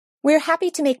We're happy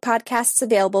to make podcasts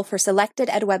available for selected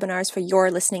ed webinars for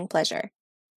your listening pleasure.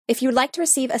 If you'd like to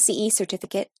receive a CE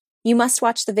certificate, you must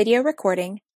watch the video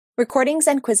recording. Recordings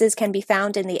and quizzes can be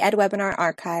found in the EdWebinar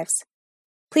archives.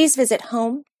 Please visit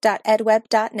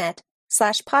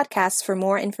home.edweb.net/podcasts for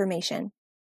more information.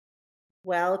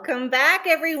 Welcome back,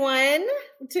 everyone,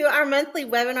 to our monthly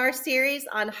webinar series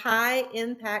on high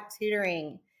impact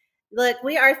tutoring. Look,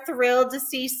 we are thrilled to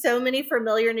see so many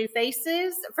familiar and new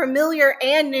faces.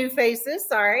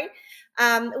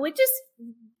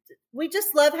 We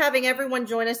just love having everyone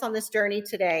join us on this journey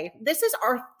today. This is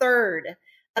our third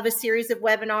of a series of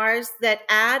webinars that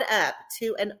add up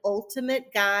to an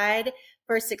ultimate guide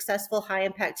for a successful high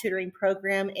impact tutoring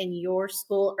program in your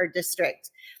school or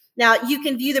district. Now, you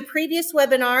can view the previous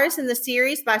webinars in the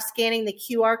series by scanning the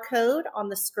QR code on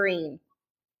the screen.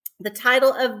 The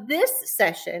title of this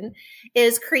session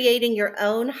is Creating Your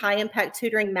Own High Impact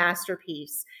Tutoring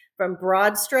Masterpiece, from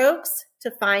broad strokes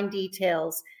to fine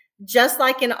details. Just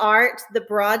like in art, the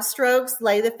broad strokes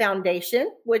lay the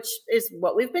foundation, which is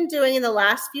what we've been doing in the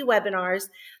last few webinars,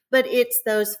 but it's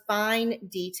those fine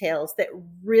details that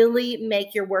really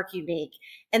make your work unique.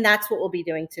 And that's what we'll be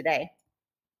doing today.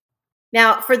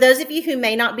 Now, for those of you who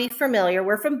may not be familiar,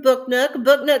 we're from BookNook.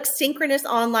 BookNook's synchronous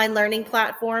online learning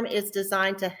platform is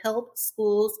designed to help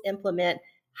schools implement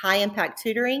high-impact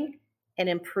tutoring and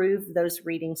improve those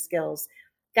reading skills.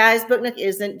 Guys, BookNook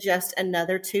isn't just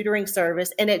another tutoring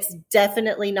service, and it's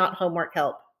definitely not homework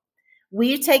help.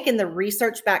 We've taken the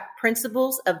research-backed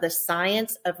principles of the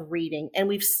science of reading, and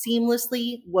we've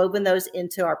seamlessly woven those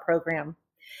into our program.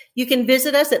 You can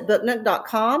visit us at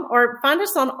booknook.com or find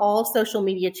us on all social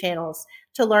media channels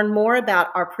to learn more about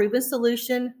our proven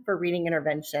solution for reading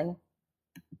intervention.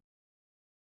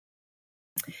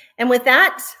 And with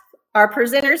that, our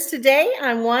presenters today,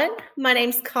 my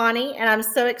name's Connie, and I'm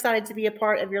so excited to be a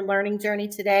part of your learning journey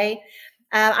today.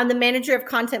 I'm the manager of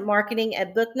content marketing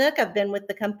at BookNook. I've been with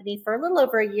the company for a little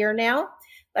over a year now,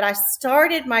 but I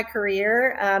started my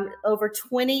career over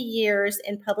 20 years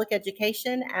in public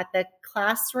education at the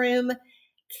classroom,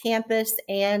 campus,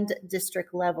 and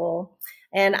district level.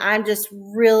 And I'm just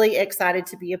really excited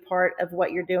to be a part of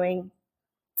what you're doing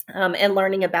and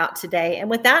learning about today. And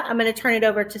with that, I'm going to turn it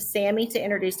over to Sammy to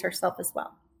introduce herself as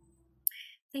well.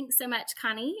 Thanks so much,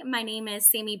 Connie. My name is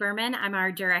Sammy Berman. I'm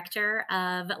our Director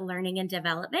of Learning and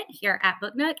Development here at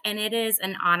BookNook, and it is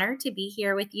an honor to be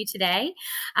here with you today.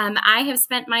 I have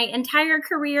spent my entire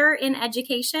career in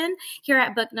education. Here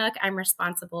at BookNook, I'm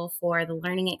responsible for the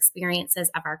learning experiences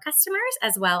of our customers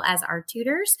as well as our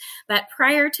tutors. But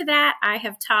prior to that, I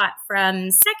have taught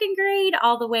from second grade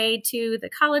all the way to the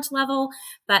college level.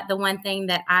 But the one thing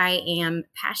that I am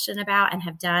passionate about and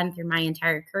have done through my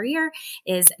entire career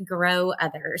is grow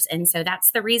others. And so that's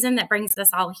the reason that brings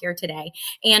us all here today.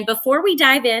 And before we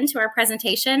dive into our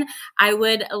presentation, I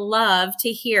would love to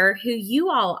hear who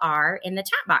you all are in the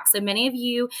chat box. So many of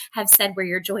you have said where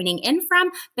you're joining in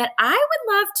from, but I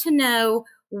would love to know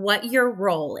what your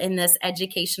role in this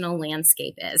educational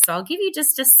landscape is. So I'll give you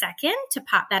just a second to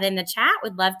pop that in the chat.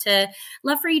 Would love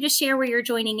for you to share where you're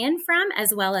joining in from,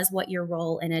 as well as what your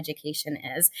role in education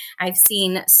is. I've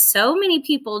seen so many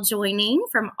people joining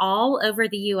from all over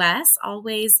the U.S.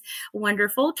 Always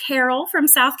wonderful. Carol from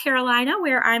South Carolina,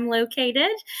 where I'm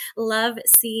located. Love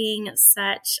seeing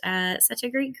such a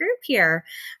great group here.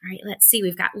 All right, let's see.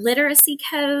 We've got literacy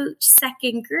coach,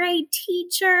 second grade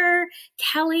teacher.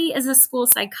 Kelly is a school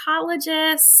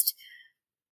psychologist.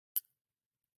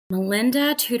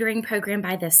 Melinda, tutoring program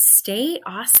by the state.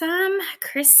 Awesome.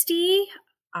 Christy,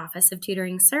 Office of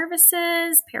Tutoring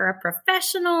Services,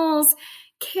 paraprofessionals,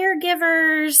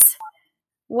 caregivers.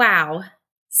 Wow.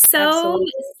 So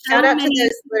shout out to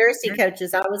those literacy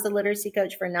coaches. I was a literacy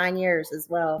coach for 9 years as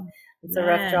well. It's a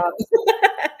rough job.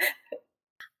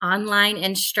 Online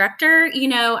instructor. You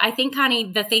know, I think,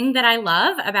 Connie, the thing that I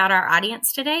love about our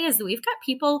audience today is that we've got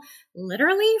people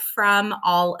literally from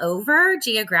all over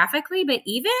geographically, but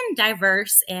even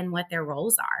diverse in what their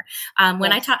roles are.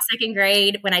 When I taught second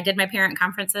grade, when I did my parent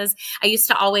conferences, I used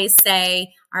to always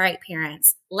say, all right,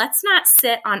 parents, let's not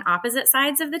sit on opposite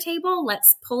sides of the table.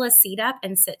 Let's pull a seat up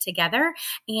and sit together.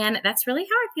 And that's really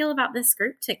how I feel about this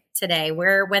group today,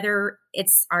 where whether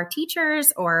it's our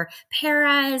teachers or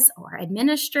paras or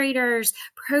administrators,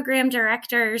 program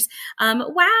directors,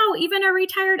 wow, even a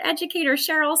retired educator.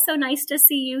 Cheryl, so nice to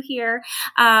see you here.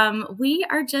 We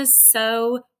are just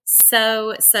so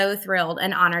so thrilled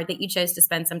and honored that you chose to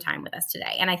spend some time with us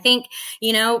today. And I think,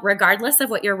 regardless of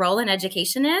what your role in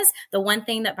education is, the one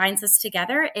thing that binds us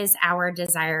together is our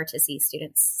desire to see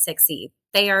students succeed.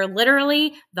 They are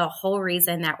literally the whole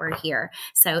reason that we're here.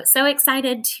 So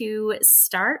excited to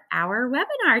start our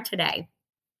webinar today.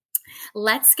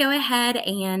 Let's go ahead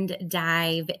and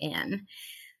dive in.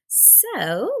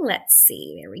 So let's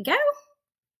see, there we go.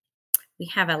 We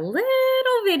have a little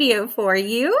video for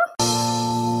you.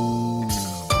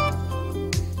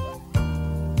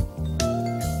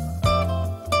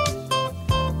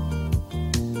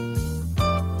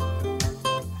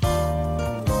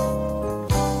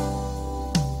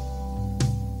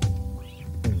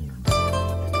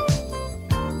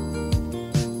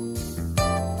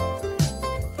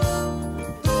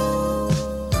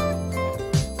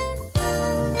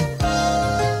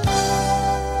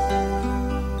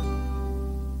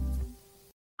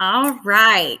 All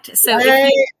right. So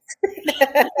if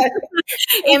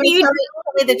you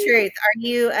tell me the truth,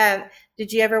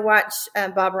 did you ever watch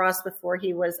Bob Ross before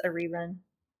he was a rerun?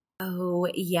 Oh,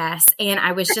 yes. And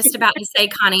I was just about to say,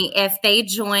 Connie, if they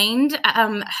joined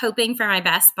hoping for my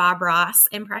best Bob Ross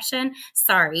impression,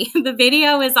 sorry, the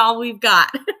video is all we've got.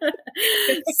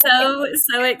 So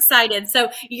excited.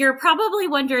 So you're probably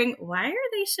wondering, why are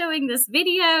they showing this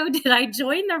video? Did I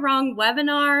join the wrong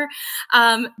webinar?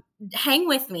 Hang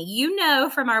with me.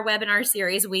 From our webinar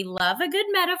series, we love a good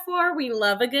metaphor. We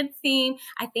love a good theme.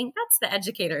 I think that's the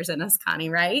educators in us,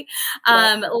 Connie, right?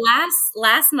 Yeah.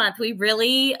 Last month, we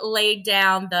really laid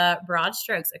down the broad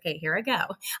strokes. Okay, here I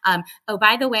go. Oh,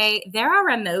 by the way, there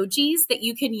are emojis that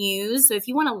you can use. So if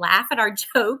you want to laugh at our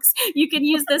jokes, you can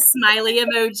use the smiley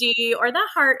emoji or the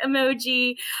heart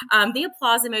emoji, the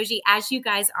applause emoji. As you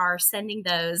guys are sending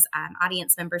those,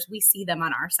 audience members, we see them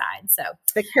on our side. So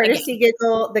the courtesy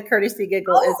giggle,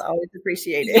 is always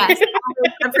appreciated. Yes,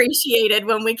 appreciated.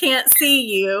 When we can't see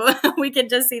you, we can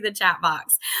just see the chat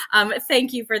box.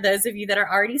 Thank you for those of you that are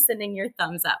already sending your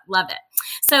thumbs up. Love it.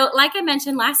 So like I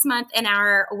mentioned last month in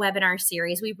our webinar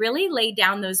series, we really laid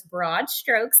down those broad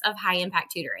strokes of high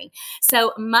impact tutoring.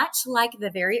 So much like the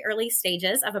very early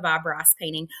stages of a Bob Ross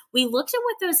painting, we looked at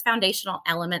what those foundational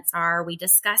elements are. We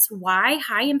discussed why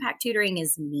high impact tutoring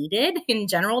is needed in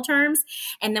general terms.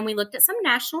 And then we looked at some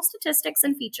national statistics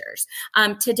and features.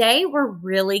 Today, we're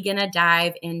really going to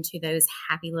dive into those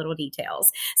happy little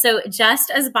details. So just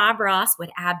as Bob Ross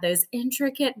would add those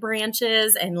intricate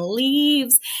branches and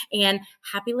leaves and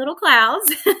happy little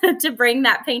clouds to bring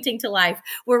that painting to life,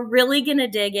 we're really going to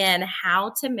dig in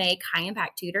how to make high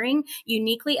impact tutoring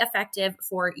uniquely effective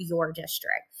for your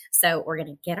district. So we're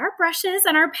going to get our brushes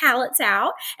and our palettes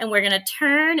out, and we're going to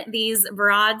turn these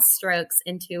broad strokes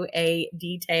into a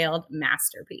detailed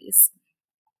masterpiece.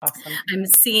 Awesome. I'm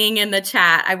seeing in the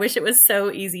chat, I wish it was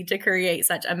so easy to create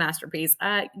such a masterpiece.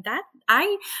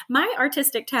 My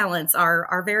artistic talents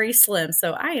are very slim,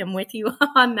 so I am with you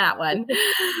on that one.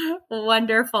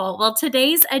 Wonderful. Well,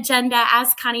 today's agenda,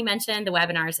 as Connie mentioned, the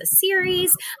webinar is a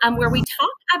series where we talk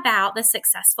about the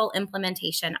successful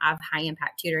implementation of high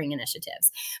impact tutoring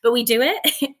initiatives, but we do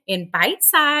it in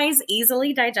bite-sized,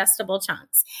 easily digestible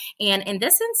chunks. And in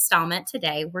this installment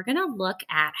today, we're going to look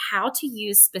at how to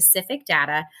use specific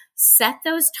data, set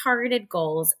those targeted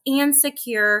goals, and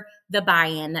secure the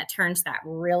buy-in that turns that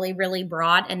really, really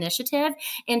broad initiative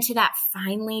into that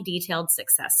finely detailed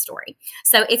success story.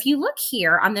 So if you look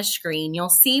here on the screen, you'll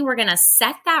see we're going to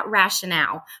set that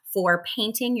rationale for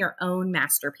painting your own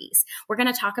masterpiece. We're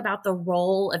going to talk about the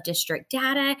role of district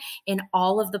data in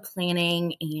all of the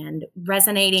planning and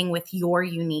resonating with your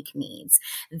unique needs.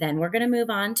 Then we're going to move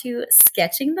on to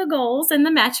sketching the goals and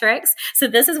the metrics. So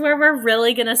this is where we're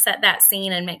really going to set that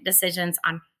scene and make decisions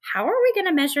on how are we going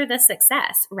to measure the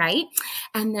success, right?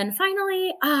 And then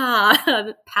finally,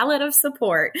 palette of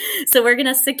support. So we're going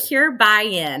to secure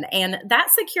buy-in. And that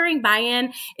securing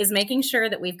buy-in is making sure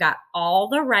that we've got all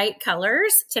the right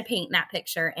colors to paint that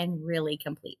picture and really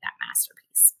complete that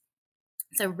masterpiece.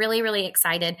 So really, really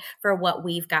excited for what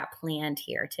we've got planned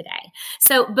here today.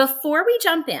 So before we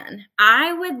jump in,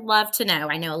 I would love to know,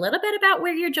 I know a little bit about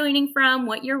where you're joining from,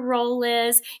 what your role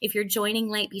is. If you're joining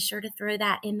late, be sure to throw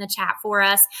that in the chat for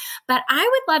us. But I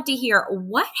would love to hear,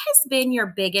 what has been your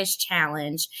biggest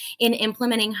challenge in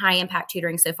implementing high impact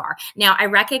tutoring so far? Now, I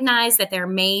recognize that there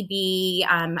may be,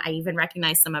 I even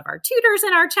recognize some of our tutors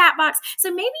in our chat box, so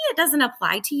maybe it doesn't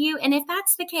apply to you. And if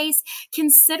that's the case,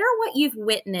 consider what you've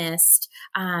witnessed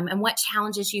and what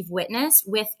challenges you've witnessed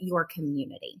with your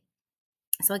community.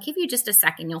 So I'll give you just a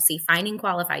second. You'll see finding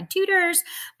qualified tutors,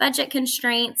 budget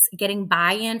constraints, getting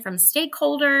buy-in from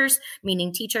stakeholders,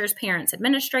 meaning teachers, parents,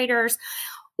 administrators,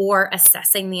 or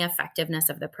assessing the effectiveness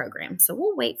of the program. So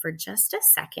we'll wait for just a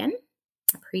second.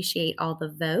 Appreciate all the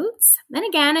votes. And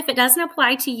again, if it doesn't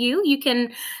apply to you, you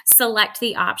can select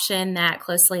the option that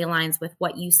closely aligns with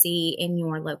what you see in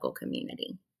your local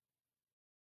community.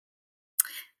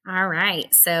 All right.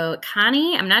 So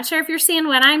Connie, I'm not sure if you're seeing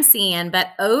what I'm seeing, but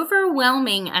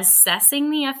overwhelming assessing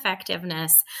the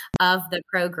effectiveness of the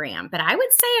program. But I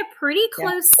would say a pretty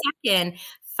close second,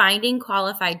 finding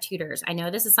qualified tutors. I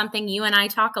know this is something you and I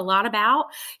talk a lot about.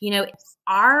 You know,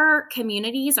 our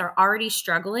communities are already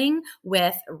struggling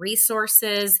with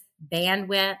resources,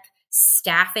 bandwidth,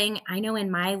 staffing. I know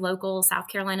in my local South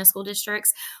Carolina school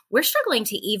districts, we're struggling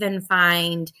to even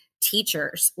find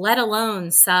teachers, let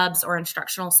alone subs or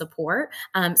instructional support.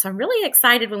 So I'm really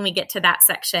excited when we get to that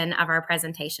section of our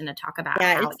presentation to talk about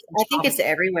how I think it's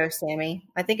everywhere, Sammy.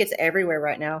 I think it's everywhere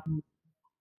right now.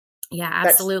 Yeah,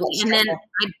 absolutely. And then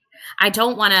I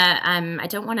don't want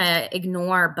to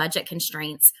ignore budget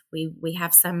constraints. We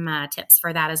have some tips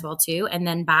for that as well too. And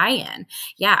then buy-in.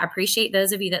 Yeah, appreciate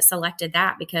those of you that selected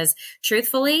that, because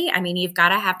truthfully, I mean, you've got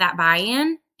to have that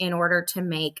buy-in in order to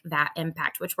make that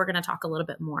impact, which we're going to talk a little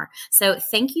bit more. So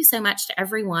thank you so much to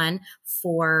everyone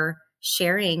for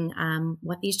sharing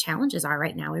what these challenges are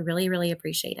right now. We really, really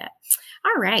appreciate it.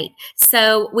 All right.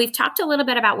 So we've talked a little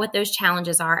bit about what those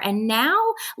challenges are. And now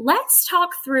let's talk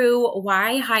through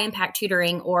why high impact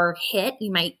tutoring, or HIT,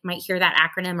 you might hear that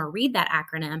acronym or read that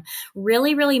acronym,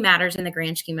 really, really matters in the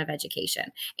grand scheme of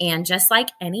education. And just like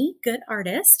any good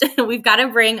artist, we've got to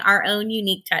bring our own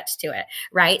unique touch to it,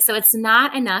 right? So it's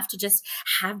not enough to just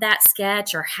have that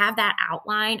sketch or have that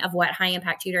outline of what high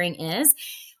impact tutoring is.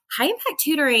 High impact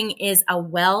tutoring is a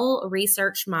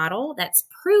well-researched model that's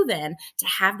proven to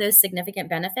have those significant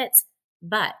benefits,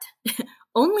 but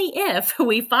only if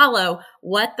we follow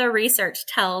what the research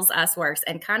tells us works.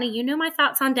 And Connie, you know my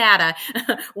thoughts on data.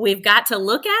 We've got to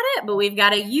look at it, but we've got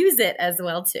to use it as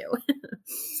well too.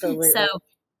 Absolutely. So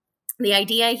the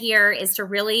idea here is to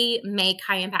really make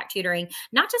high impact tutoring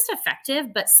not just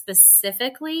effective, but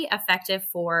specifically effective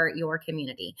for your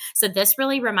community. So this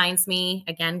really reminds me,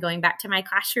 again, going back to my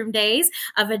classroom days,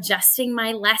 of adjusting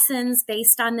my lessons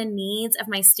based on the needs of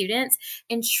my students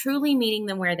and truly meeting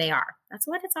them where they are. That's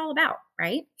what it's all about,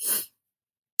 right?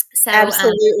 So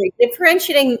absolutely.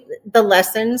 Differentiating the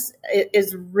lessons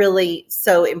is really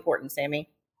so important, Sammy.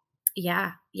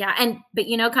 Yeah. But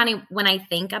you know, Connie, when I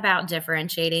think about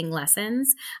differentiating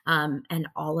lessons and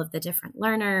all of the different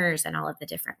learners and all of the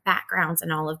different backgrounds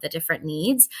and all of the different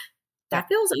needs, that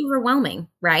feels overwhelming,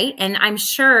 right? And I'm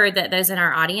sure that those in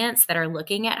our audience that are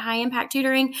looking at high impact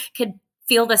tutoring could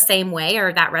feel the same way,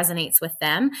 or that resonates with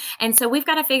them. And so we've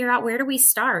got to figure out, where do we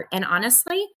start? And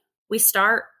honestly, we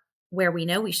start where we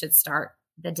know we should start.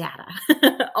 The data,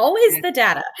 always the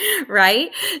data, right?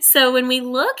 So when we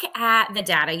look at the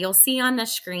data, you'll see on the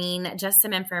screen just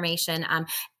some information.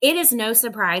 It is no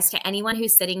surprise to anyone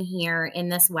who's sitting here in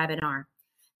this webinar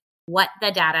what the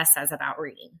data says about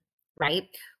reading, right?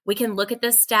 We can look at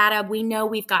this data. We know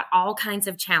we've got all kinds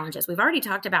of challenges. We've already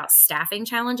talked about staffing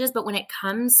challenges, but when it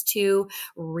comes to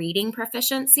reading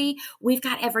proficiency, we've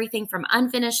got everything from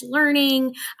unfinished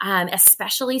learning,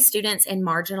 especially students in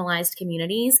marginalized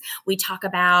communities. We talk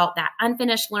about that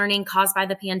unfinished learning caused by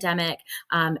the pandemic,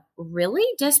 really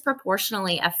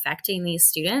disproportionately affecting these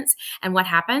students. And what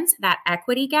happens? That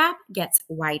equity gap gets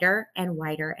wider and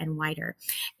wider and wider.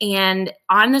 And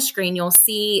on the screen, you'll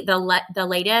see the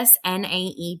latest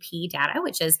NAEP data,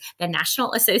 which is the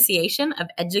National Association of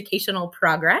Educational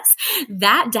Progress.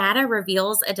 That data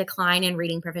reveals a decline in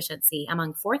reading proficiency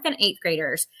among 4th and 8th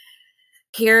graders.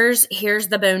 Here's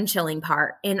the bone-chilling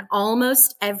part. In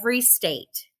almost every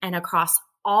state and across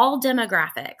all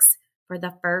demographics, for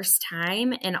the first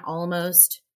time in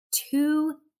almost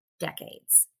 2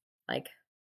 decades.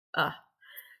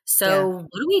 So what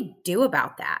do we do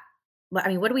about that? I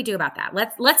mean, what do we do about that?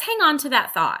 Let's hang on to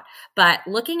that thought. But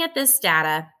looking at this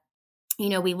data, you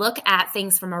know, we look at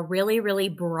things from a really, really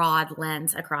broad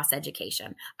lens across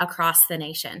education, across the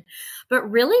nation. But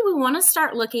really, we want to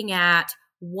start looking at,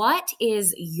 what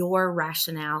is your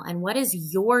rationale and what is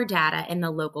your data in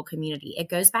the local community? It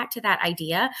goes back to that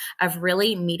idea of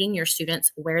really meeting your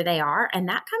students where they are. And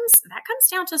that comes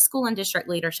down to school and district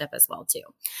leadership as well, too.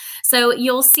 So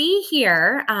you'll see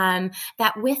here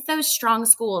that with those strong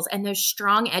schools and those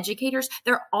strong educators,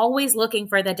 they're always looking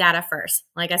for the data first.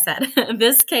 Like I said,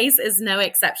 this case is no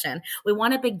exception. We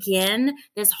want to begin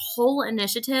this whole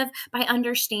initiative by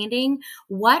understanding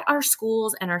what our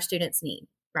schools and our students need.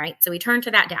 right? So we turn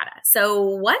to that data. So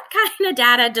what kind of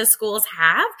data do schools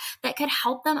have that could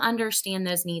help them understand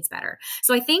those needs better?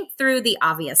 So I think through the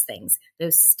obvious things,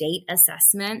 those state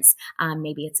assessments,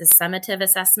 maybe it's a summative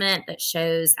assessment that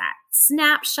shows that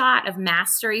snapshot of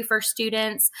mastery for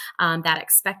students, that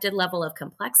expected level of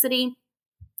complexity.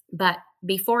 But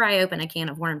before I open a can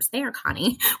of worms there,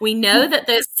 Connie, we know that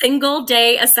those single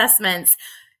day assessments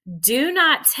do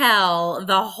not tell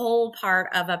the whole part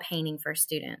of a painting for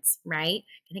students, right?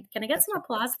 Can I get some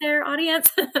applause there, audience?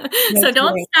 So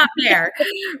don't stop there,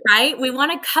 right? We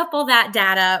want to couple that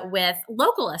data with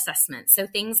local assessments. So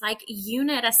things like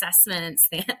unit assessments,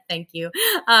 thank you,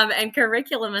 and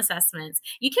curriculum assessments.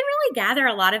 You can really gather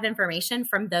a lot of information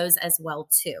from those as well,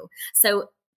 too. So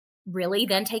really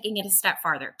then taking it a step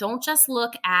farther. Don't just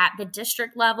look at the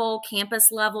district level, campus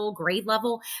level, grade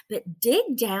level, but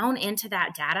dig down into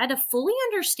that data to fully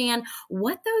understand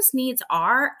what those needs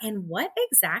are and what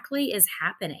exactly is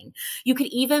happening. You could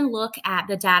even look at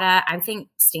the data, I think,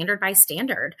 standard by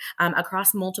standard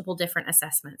across multiple different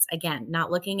assessments. Again,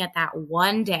 not looking at that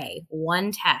one day,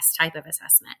 one test type of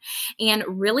assessment, and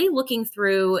really looking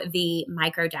through the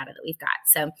micro data that we've got.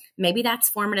 So maybe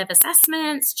that's formative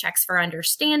assessments, checks for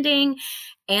understanding,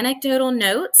 anecdotal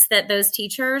notes that those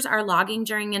teachers are logging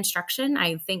during instruction.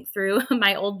 I think through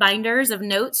my old binders of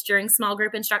notes during small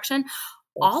group instruction.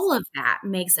 All of that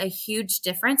makes a huge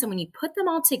difference. And when you put them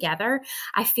all together,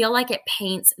 I feel like it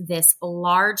paints this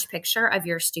large picture of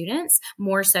your students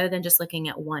more so than just looking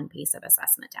at one piece of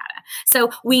assessment data.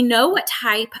 So we know what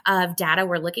type of data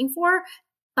we're looking for,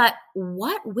 but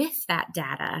what with that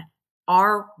data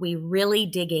are we really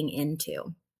digging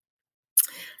into?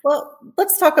 Well,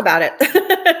 let's talk about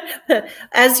it.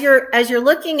 As you're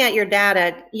looking at your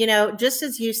data, just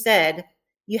as you said,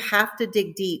 you have to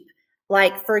dig deep.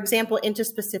 Like, for example, into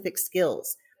specific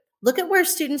skills. Look at where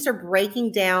students are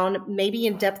breaking down, maybe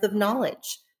in depth of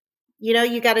knowledge.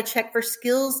 You got to check for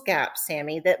skills gaps,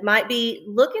 Sammy, that might be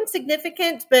look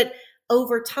insignificant, but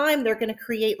over time, they're going to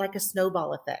create like a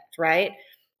snowball effect, right?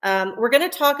 We're going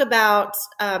to talk about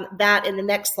that in the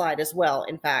next slide as well,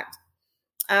 in fact.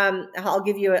 I'll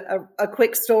give you a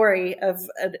quick story of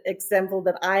an example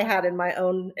that I had in my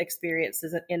own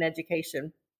experiences in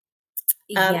education.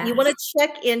 Yes. You want to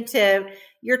check into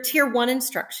your tier 1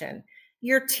 instruction,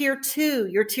 your tier 2,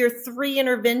 your tier 3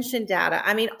 intervention data.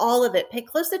 I mean, all of it. Pay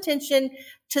close attention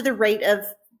to the rate of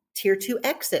tier 2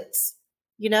 exits.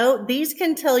 These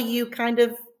can tell you kind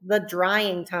of the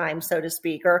drying time, so to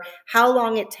speak, or how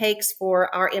long it takes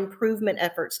for our improvement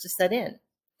efforts to set in.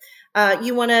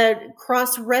 You want to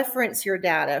cross-reference your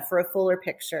data for a fuller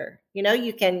picture.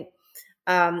 You can,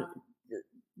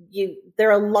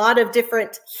 there are a lot of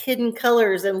different hidden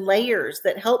colors and layers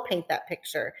that help paint that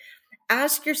picture.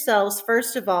 Ask yourselves,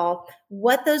 first of all,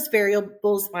 what those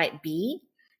variables might be,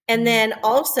 and then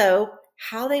also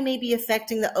how they may be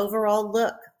affecting the overall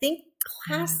look. Think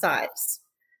class size.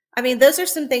 I mean, those are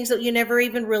some things that you never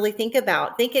even really think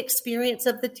about. Think experience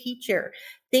of the teacher.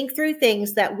 Think through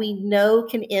things that we know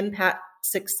can impact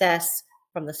success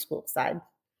from the school side.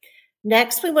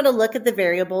 Next, we want to look at the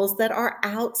variables that are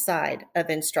outside of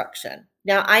instruction.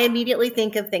 Now, I immediately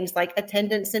think of things like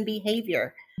attendance and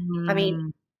behavior. I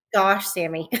mean, gosh,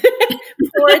 Sammy,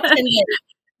 poor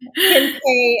attendance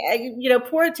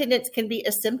poor attendance can be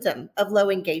a symptom of low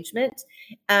engagement.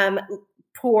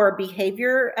 Poor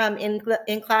behavior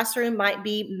in classroom might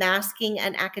be masking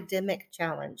an academic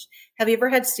challenge. Have you ever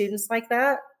had students like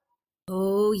that?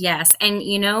 Oh, yes. And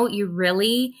you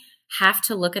really have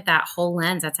to look at that whole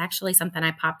lens. That's actually something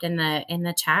I popped in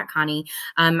the chat, Connie.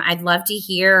 I'd love to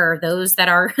hear those that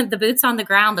are the boots on the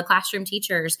ground, the classroom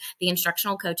teachers, the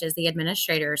instructional coaches, the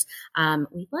administrators.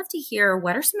 We'd love to hear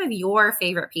what are some of your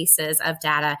favorite pieces of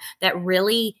data that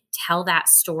really tell that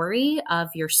story of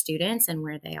your students and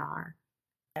where they are.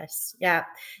 Yes. Yeah.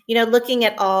 Looking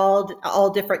at all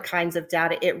different kinds of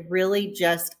data, it really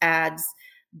just adds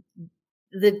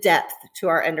the depth to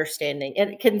our understanding. And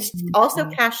it can also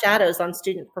cast shadows on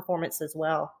student performance as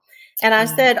well. And I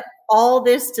said all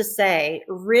this to say,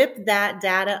 rip that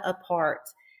data apart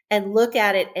and look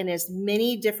at it in as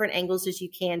many different angles as you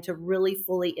can to really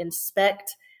fully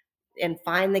inspect and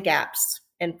find the gaps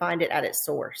and find it at its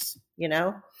source.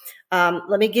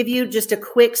 Let me give you just a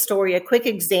quick story, a quick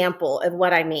example of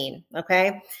what I mean.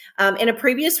 Okay. In a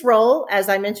previous role, as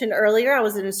I mentioned earlier, I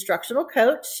was an instructional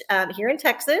coach here in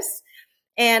Texas.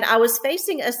 And I was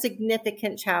facing a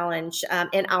significant challenge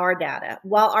in our data.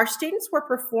 While our students were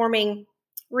performing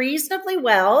reasonably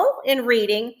well in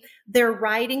reading, their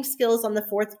writing skills on the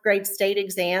 4th grade state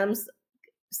exams,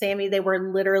 Sammy, they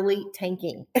were literally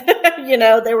tanking.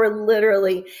 They were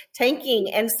literally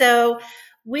tanking. And so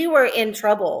we were in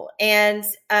trouble. And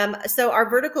so our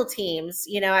vertical teams,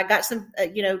 I got some,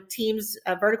 teams,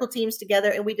 vertical teams together,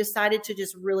 and we decided to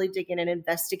just really dig in and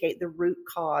investigate the root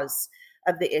cause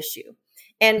of the issue.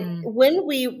 And when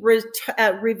we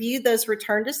reviewed those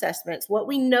returned assessments, what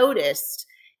we noticed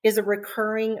is a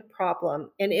recurring problem.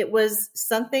 And it was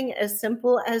something as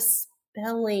simple as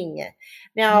spelling.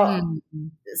 Now,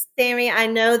 Sammy, I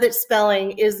know that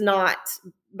spelling is not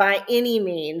by any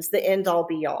means the end all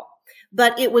be all,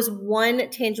 but it was one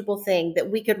tangible thing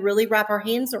that we could really wrap our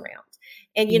hands around.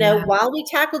 And, while we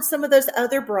tackled some of those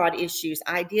other broad issues,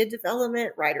 idea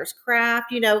development, writer's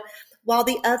craft, while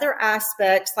the other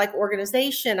aspects like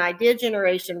organization, idea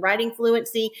generation, writing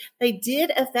fluency, they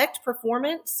did affect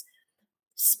performance,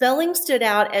 spelling stood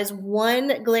out as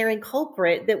one glaring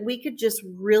culprit that we could just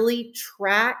really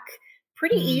track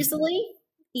pretty easily,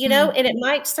 and it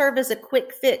might serve as a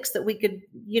quick fix that we could,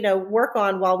 work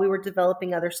on while we were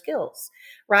developing other skills,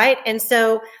 right? And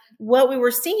so what we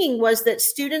were seeing was that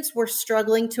students were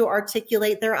struggling to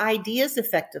articulate their ideas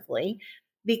effectively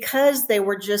because they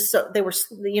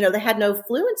had no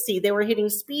fluency. They were hitting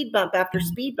speed bump after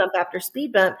speed bump after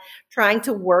speed bump, trying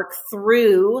to work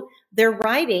through their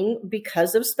writing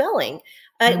because of spelling.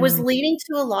 It was leading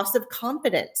to a loss of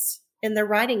confidence in their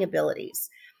writing abilities.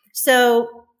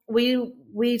 So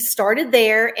we started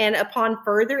there, and upon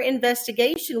further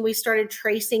investigation, we started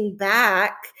tracing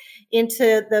back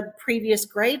into the previous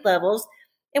grade levels.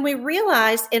 And we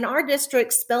realized in our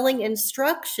district, spelling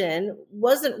instruction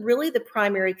wasn't really the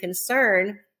primary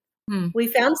concern. We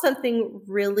found something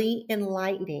really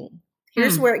enlightening.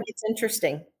 Here's where it gets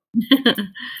interesting.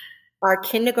 Our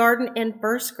kindergarten and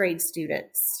first grade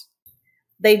students,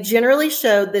 they generally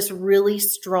showed this really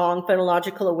strong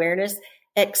phonological awareness,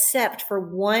 except for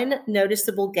one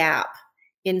noticeable gap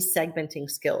in segmenting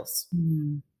skills.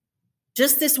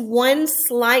 Just this one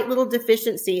slight little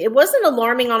deficiency. It wasn't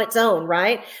alarming on its own,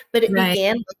 right? But it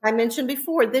began, like I mentioned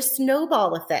before, this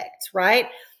snowball effect, right?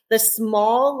 The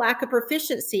small lack of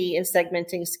proficiency in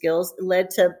segmenting skills led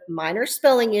to minor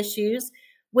spelling issues,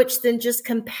 which then just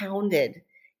compounded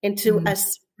into a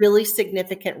really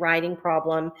significant writing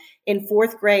problem in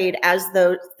fourth grade as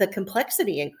the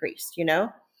complexity increased,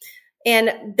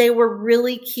 And they were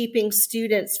really keeping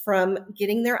students from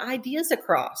getting their ideas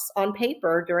across on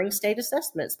paper during state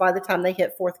assessments by the time they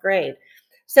hit fourth grade.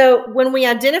 So when we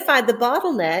identified the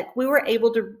bottleneck, we were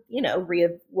able to,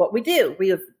 reevaluate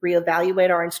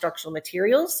our instructional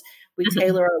materials. We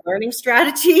tailor our learning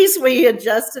strategies. We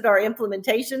adjusted our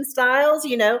implementation styles.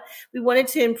 We wanted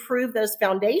to improve those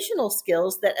foundational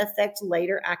skills that affect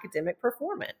later academic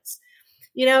performance.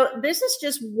 This is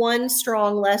just one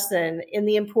strong lesson in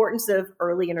the importance of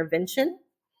early intervention.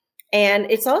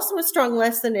 And it's also a strong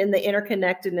lesson in the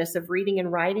interconnectedness of reading and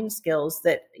writing skills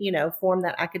that, form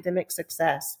that academic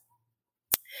success.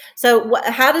 So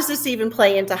how does this even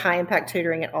play into high impact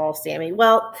tutoring at all, Sammy?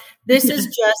 Well, this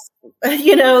is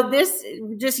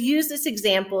just use this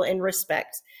example in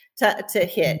respect to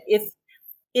hit.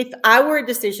 If I were a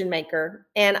decision maker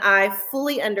and I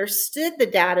fully understood the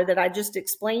data that I just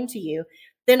explained to you,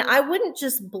 then I wouldn't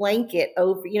just blanket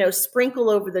over, sprinkle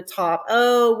over the top.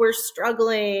 Oh, we're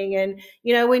struggling and,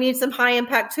 we need some high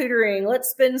impact tutoring.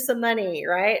 Let's spend some money,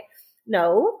 right?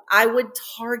 No, I would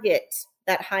target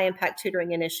that high impact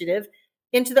tutoring initiative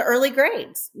into the early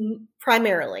grades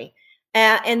primarily.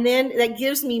 And then that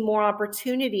gives me more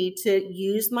opportunity to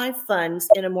use my funds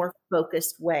in a more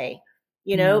focused way.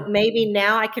 Maybe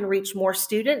now I can reach more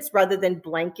students rather than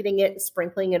blanketing it and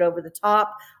sprinkling it over the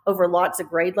top over lots of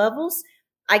grade levels.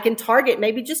 I can target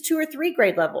maybe just 2 or 3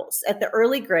 grade levels at the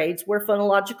early grades where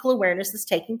phonological awareness is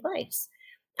taking place.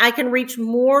 I can reach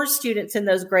more students in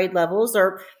those grade levels,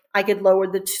 or I could lower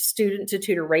the student to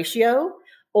tutor ratio,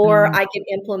 or I can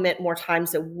implement more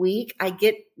times a week. I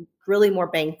get really more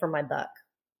bang for my buck.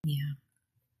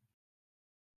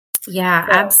 Yeah,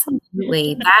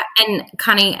 absolutely. And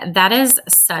Connie, that is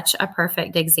such a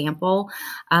perfect example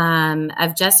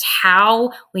of just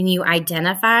how when you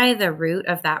identify the root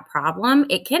of that problem,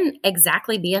 it can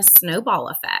exactly be a snowball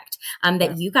effect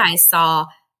that you guys saw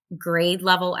grade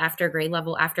level after grade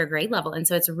level after grade level. And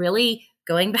so it's really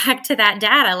going back to that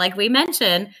data, like we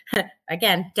mentioned,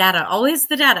 again, data, always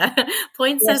the data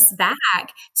points us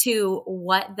back to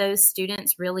what those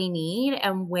students really need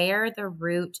and where the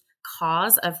root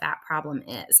cause of that problem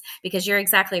is. Because you're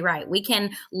exactly right. We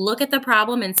can look at the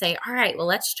problem and say, all right, well,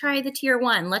 let's try the tier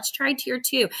 1, let's try tier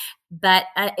 2. But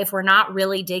if we're not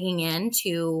really digging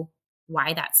into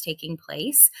why that's taking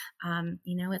place,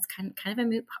 it's kind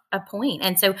of a point.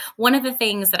 And so one of the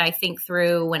things that I think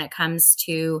through when it comes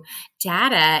to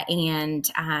data and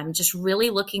just really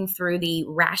looking through the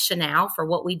rationale for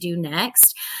what we do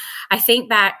next, I think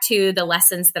back to the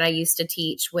lessons that I used to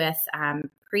teach with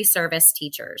pre-service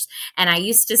teachers. And I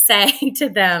used to say to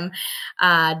them,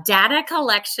 data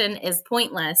collection is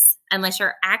pointless unless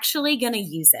you're actually going to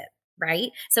use it.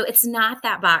 Right? So it's not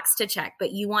that box to check,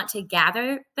 but you want to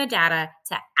gather the data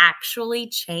to actually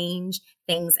change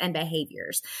things and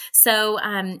behaviors. So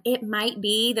it might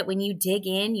be that when you dig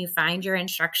in, you find your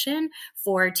instruction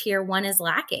for tier 1 is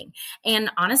lacking.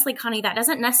 And honestly, Connie, that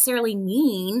doesn't necessarily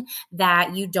mean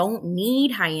that you don't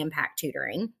need high impact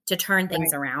tutoring to turn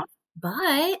things around.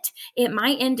 But it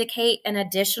might indicate an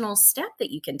additional step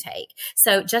that you can take.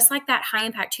 So just like that high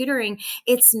impact tutoring,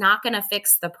 it's not going to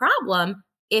fix the problem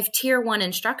if tier 1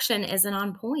 instruction isn't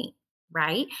on point,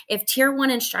 right? If tier 1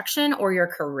 instruction or your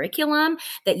curriculum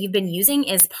that you've been using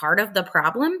is part of the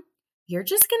problem, you're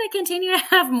just going to continue to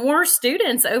have more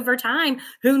students over time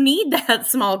who need that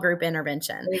small group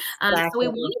intervention. Exactly.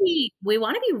 So we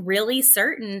want to be really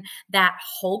certain that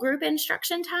whole group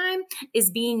instruction time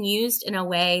is being used in a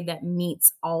way that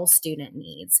meets all student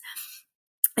needs.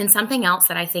 And something else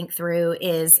that I think through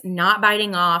is not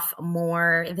biting off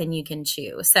more than you can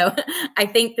chew. So I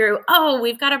think through,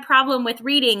 we've got a problem with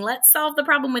reading. Let's solve the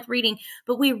problem with reading.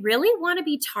 But we really want to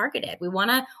be targeted. We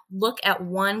want to look at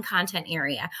one content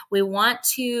area. We want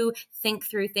to think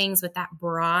through things with that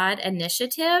broad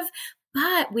initiative.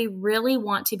 But we really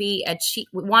want we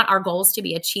want our goals to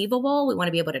be achievable. We want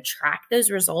to be able to track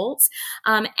those results.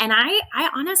 And I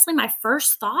honestly, my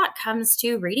first thought comes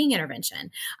to reading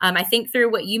intervention. I think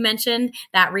through what you mentioned,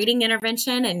 that reading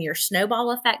intervention and your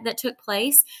snowball effect that took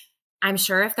place. I'm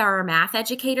sure if there are math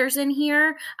educators in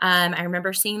here, I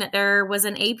remember seeing that there was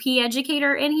an AP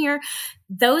educator in here.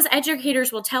 Those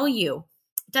educators will tell you,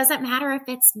 it doesn't matter if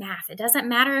it's math. It doesn't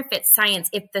matter if it's science.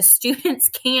 If the students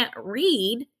can't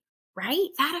read, right?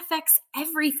 That affects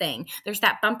everything. There's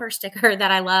that bumper sticker that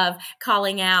I love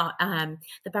calling out,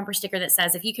 the bumper sticker that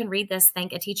says, if you can read this,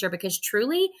 thank a teacher, because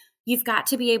truly you've got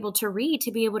to be able to read,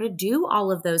 to be able to do all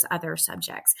of those other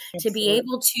subjects, to be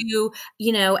able to,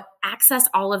 access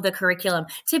all of the curriculum,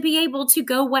 to be able to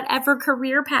go whatever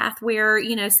career path we're,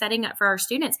 setting up for our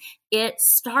students. It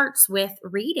starts with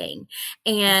reading,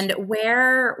 and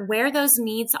where those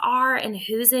needs are and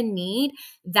who's in need.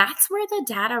 That's where the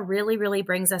data really, really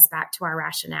brings us back to our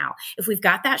rationale. If we've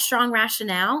got that strong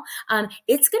rationale,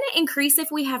 it's going to increase if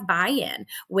we have buy-in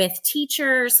with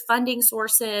teachers, funding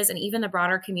sources, and even the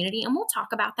broader community. And we'll talk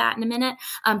about that in a minute.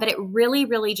 But it really,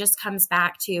 really just comes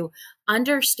back to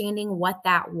understanding what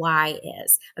that why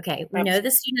is. Okay, we know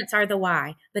the students are the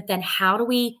why, but then how do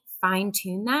we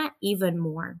fine-tune that even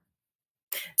more?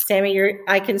 Sammy,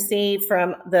 I can see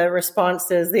from the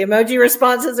responses, the emoji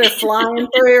responses are flying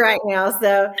through right now.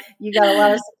 So you got a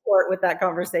lot of support with that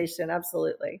conversation.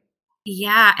 Absolutely.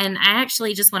 Yeah. And I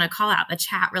actually just want to call out the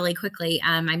chat really quickly.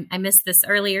 I missed this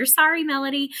earlier. Sorry,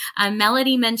 Melody.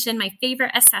 Melody mentioned my favorite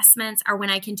assessments are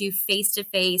when I can do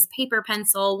face-to-face, paper,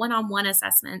 pencil, one-on-one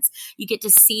assessments. You get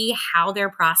to see how they're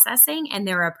processing and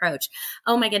their approach.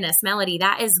 Oh my goodness, Melody,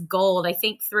 that is gold. I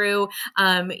think through,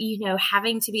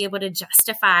 having to be able to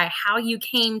justify how you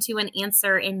came to an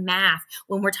answer in math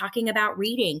when we're talking about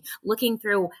reading, looking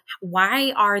through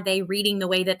why are they reading the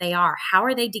way that they are? How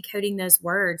are they decoding those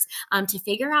words? To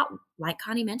figure out, like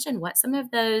Connie mentioned, what some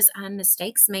of those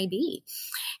mistakes may be.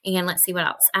 And let's see what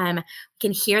else. We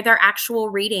can hear their actual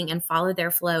reading and follow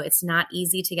their flow. It's not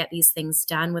easy to get these things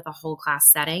done with a whole class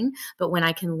setting, but when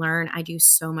I can learn, I do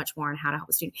so much more on how to help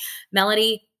a student.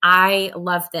 Melody, I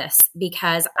love this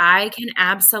because I can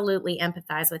absolutely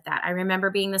empathize with that. I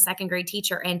remember being the second grade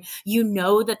teacher, and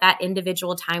that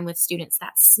individual time with students,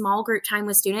 that small group time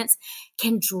with students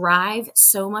can drive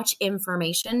so much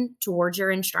information towards your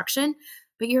instruction.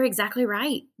 But you're exactly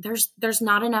right. There's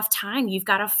not enough time. You've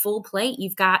got a full plate.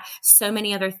 You've got so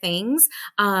many other things,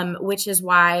 which is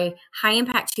why high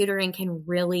impact tutoring can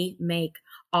really make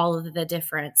all of the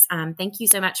difference. Thank you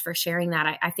so much for sharing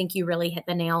that. I think you really hit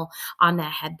the nail on the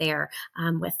head there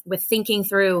with thinking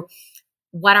through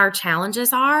what our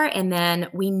challenges are. And then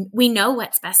we know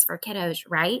what's best for kiddos,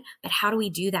 right? But how do we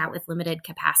do that with limited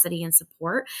capacity and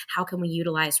support? How can we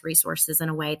utilize resources in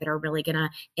a way that are really going to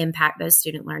impact those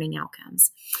student learning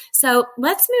outcomes? So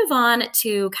let's move on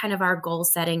to kind of our goal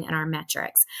setting and our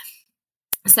metrics.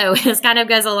 So this kind of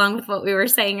goes along with what we were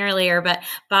saying earlier, but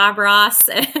Bob Ross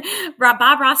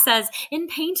says, in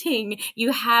painting,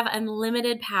 you have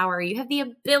unlimited power. You have the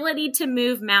ability to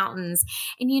move mountains.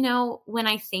 And when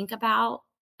I think about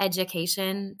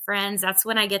education, friends. That's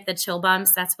when I get the chill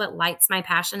bumps. That's what lights my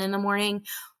passion in the morning.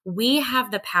 We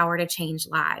have the power to change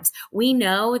lives. We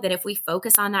know that if we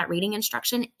focus on that reading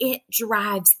instruction, it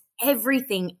drives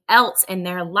everything else in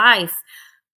their life.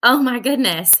 Oh my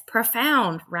goodness,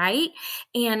 profound, right?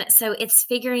 And so it's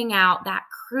figuring out that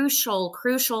crucial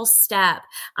step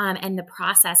and the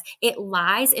process. It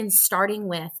lies in starting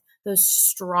with those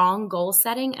strong goal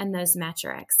setting and those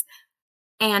metrics.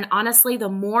 And honestly, the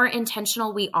more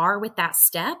intentional we are with that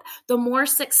step, the more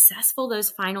successful those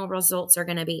final results are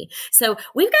going to be. So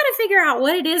we've got to figure out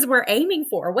what it is we're aiming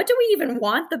for. What do we even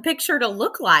want the picture to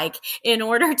look like in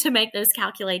order to make those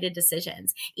calculated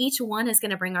decisions? Each one is going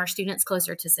to bring our students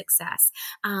closer to success.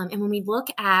 And when we look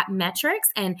at metrics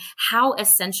and how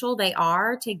essential they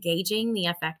are to gauging the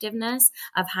effectiveness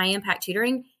of high impact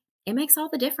tutoring, it makes all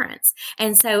the difference.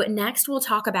 And so next we'll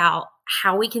talk about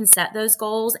how we can set those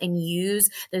goals and use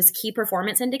those key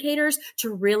performance indicators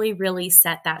to really, really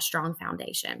set that strong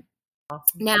foundation.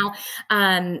 Now,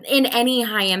 in any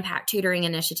high impact tutoring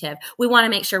initiative, we want to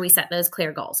make sure we set those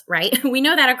clear goals, right? We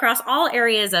know that across all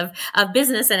areas of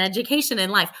business and education in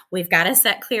life, we've got to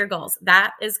set clear goals.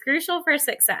 That is crucial for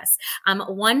success.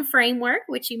 One framework,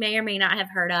 which you may or may not have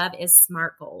heard of, is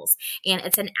SMART goals. And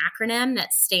it's an acronym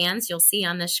that stands, you'll see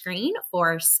on the screen,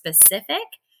 for specific,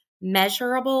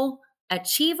 measurable,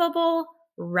 achievable,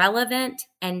 relevant,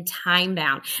 and time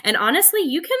bound. And honestly,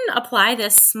 you can apply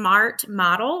this SMART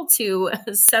model to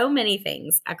so many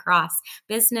things across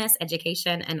business,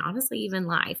 education, and honestly, even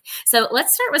life. So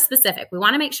let's start with specific. We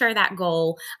want to make sure that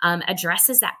goal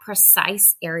addresses that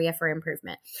precise area for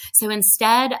improvement. So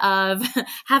instead of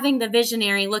having the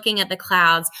visionary looking at the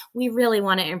clouds, we really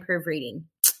want to improve reading.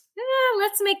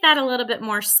 Let's make that a little bit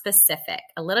more specific,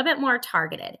 a little bit more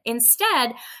targeted.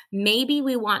 Instead, maybe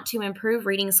we want to improve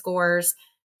reading scores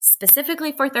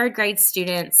specifically for third grade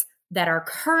students that are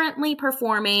currently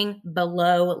performing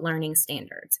below learning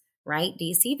standards, right? Do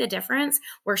you see the difference?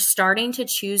 We're starting to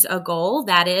choose a goal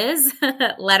that is,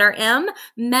 letter M,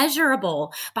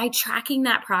 measurable. By tracking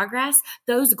that progress,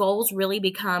 those goals really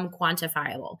become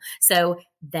quantifiable. So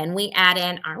then we add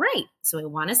in, all right, so we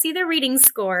want to see the reading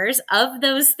scores of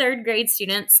those third grade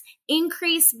students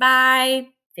increase by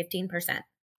 15%,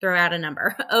 throw out a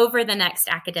number, over the next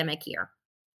academic year.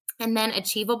 And then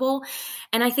achievable.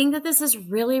 And I think that this is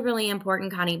really, really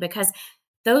important, Connie, because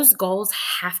those goals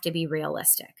have to be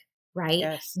realistic, right?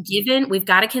 Yes. Given, we've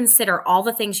got to consider all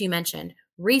the things you mentioned: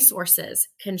 resources,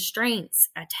 constraints,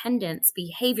 attendance,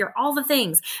 behavior, all the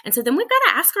things. And so then we've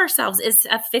got to ask ourselves, is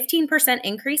a 15%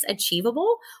 increase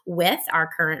achievable with our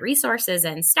current resources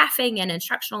and staffing and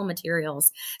instructional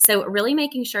materials? So really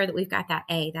making sure that we've got that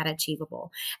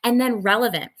achievable. And then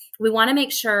relevant. We want to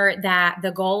make sure that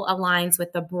the goal aligns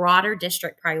with the broader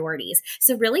district priorities.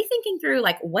 So really thinking through,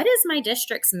 like, what is my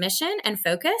district's mission and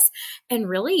focus? And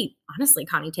really, honestly,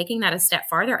 Connie, taking that a step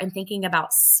farther and thinking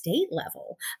about state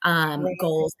level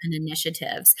goals and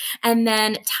initiatives. And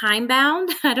then time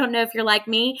bound. I don't know if you're like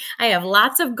me. I have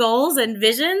lots of goals and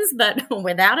visions, but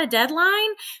without a deadline,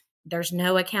 there's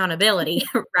no accountability,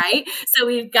 right? So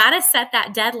we've got to set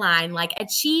that deadline, like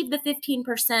achieve the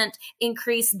 15%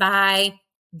 increase by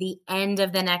the end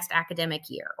of the next academic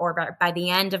year or by the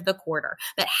end of the quarter.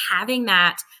 But having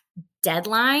that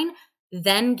deadline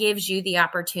then gives you the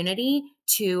opportunity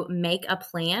to make a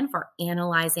plan for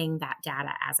analyzing that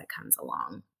data as it comes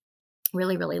along.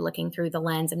 Really, really looking through the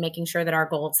lens and making sure that our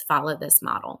goals follow this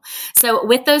model. So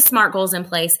with those SMART goals in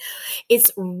place, it's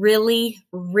really,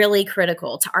 really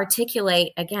critical to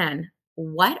articulate, again,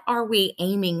 what are we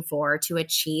aiming for to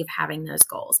achieve having those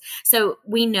goals? So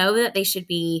we know that they should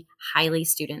be highly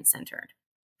student-centered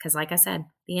because, like I said, at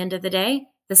the end of the day,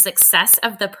 the success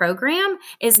of the program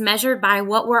is measured by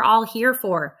what we're all here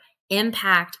for: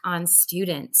 impact on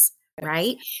students.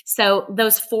 Right? So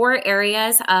those 4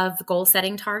 areas of goal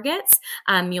setting targets,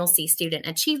 you'll see student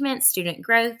achievement, student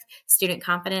growth, student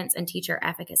confidence, and teacher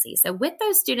efficacy. So with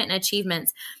those student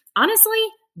achievements, honestly,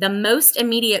 the most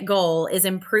immediate goal is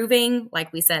improving,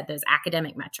 like we said, those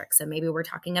academic metrics. So maybe we're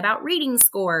talking about reading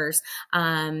scores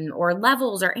or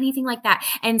levels or anything like that.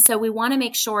 And so we want to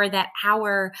make sure that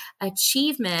our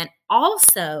achievement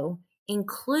also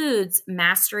includes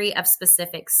mastery of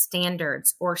specific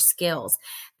standards or skills.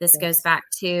 This goes back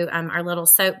to our little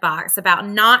soapbox about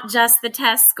not just the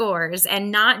test scores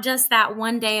and not just that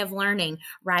one day of learning,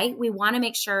 right? We want to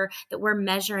make sure that we're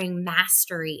measuring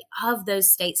mastery of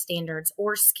those state standards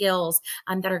or skills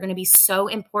that are going to be so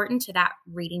important to that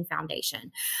reading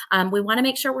foundation. We want to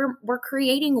make sure we're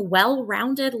creating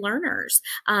well-rounded learners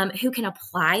who can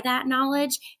apply that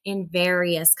knowledge in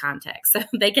various contexts. So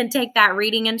they can take that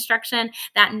reading instruction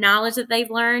information, that knowledge that they've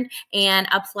learned, and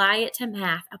apply it to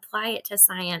math, apply it to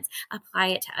science, apply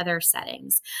it to other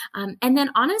settings. And then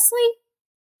honestly,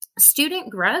 student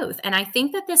growth. And I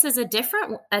think that this is a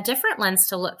different lens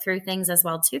to look through things as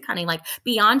well too, Connie, like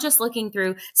beyond just looking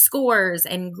through scores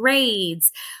and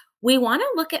grades. We want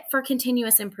to look at for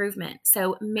continuous improvement.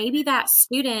 So maybe that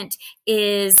student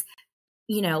is,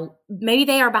 maybe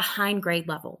they are behind grade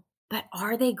level, but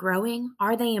are they growing?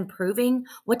 Are they improving?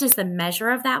 What does the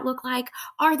measure of that look like?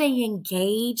 Are they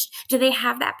engaged? Do they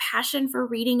have that passion for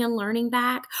reading and learning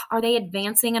back? Are they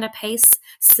advancing at a pace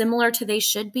similar to they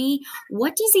should be?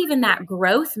 What does even that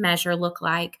growth measure look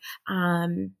like,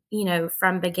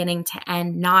 from beginning to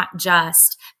end, not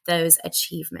just those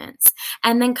achievements?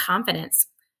 And then confidence.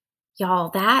 Y'all,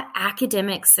 that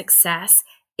academic success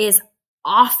is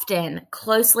often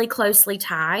closely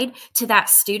tied to that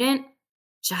student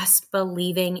just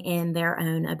believing in their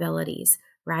own abilities,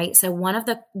 right? So one of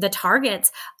the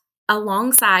targets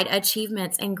alongside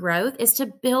achievements and growth is to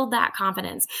build that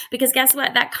confidence, because guess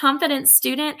what? That confident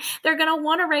student, they're going to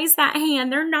want to raise that hand.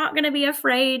 They're not going to be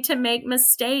afraid to make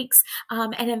mistakes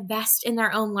and invest in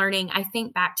their own learning. I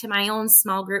think back to my own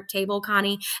small group table,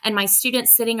 Connie, and my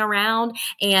students sitting around,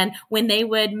 and when they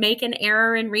would make an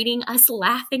error in reading, us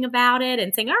laughing about it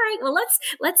and saying, all right, well,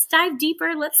 let's dive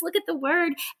deeper. Let's look at the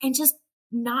word, and just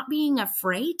not being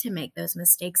afraid to make those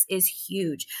mistakes is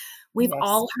huge. We've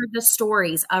all heard the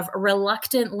stories of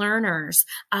reluctant learners,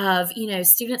 of,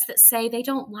 students that say they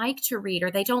don't like to read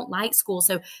or they don't like school.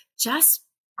 So just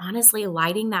honestly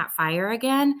lighting that fire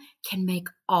again can make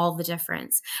all the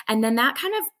difference. And then that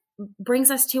kind of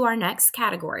brings us to our next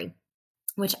category,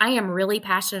 which I am really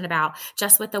passionate about,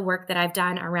 just with the work that I've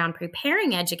done around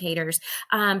preparing educators.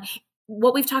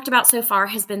 What we've talked about so far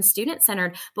has been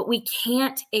student-centered, but we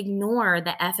can't ignore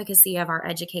the efficacy of our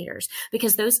educators,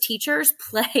 because those teachers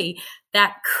play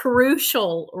that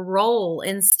crucial role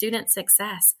in student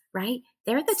success, right?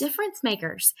 They're the difference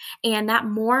makers. And that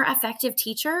more effective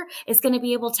teacher is going to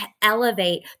be able to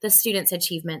elevate the student's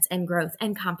achievements and growth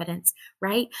and confidence,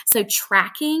 right? So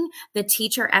tracking the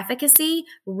teacher efficacy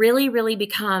really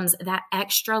becomes that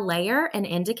extra layer and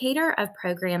indicator of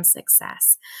program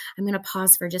success. I'm going to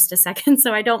pause for just a second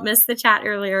so I don't miss the chat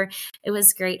earlier. It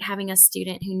was great having a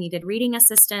student who needed reading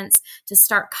assistance to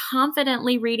start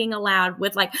confidently reading aloud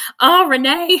with like, oh,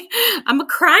 Renee, I'm a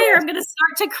crier. I'm going to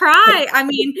start to cry. I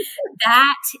mean,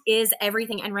 that is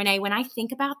everything. And Renee, when I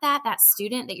think about that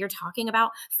student that you're talking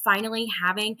about finally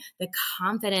having the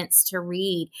confidence to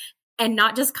read, and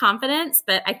not just confidence,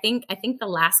 but I think the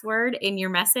last word in your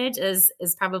message is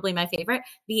probably my favorite,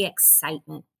 the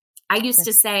excitement. I used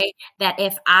to say that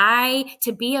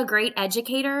to be a great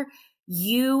educator,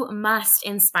 you must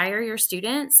inspire your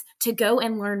students to go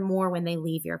and learn more when they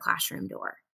leave your classroom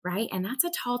door. Right? And that's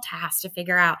a tall task to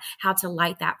figure out how to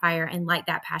light that fire and light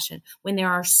that passion when there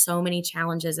are so many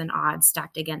challenges and odds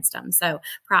stacked against them. So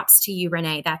props to you,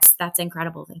 Renee. That's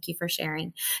incredible. Thank you for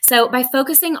sharing. So by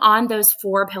focusing on those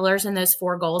 4 pillars and those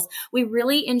 4 goals, we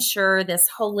really ensure this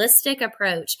holistic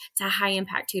approach to high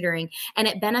impact tutoring, and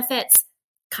it benefits,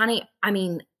 Connie,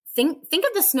 think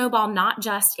of the snowball not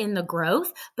just in the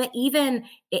growth, but even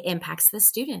it impacts the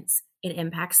students. It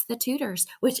impacts the tutors,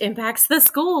 which impacts the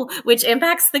school, which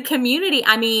impacts the community.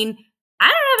 I don't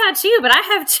know about you, but I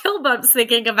have chill bumps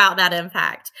thinking about that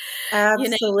impact.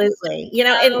 Absolutely.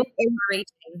 And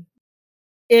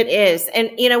it is.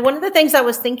 And, one of the things I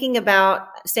was thinking about,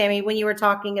 Sammy, when you were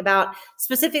talking about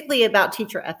specifically about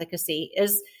teacher efficacy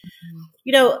is,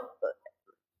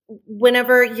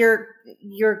 whenever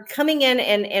you're coming in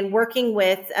and working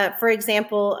with, for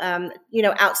example,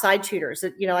 outside tutors,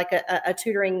 like a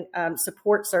tutoring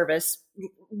support service,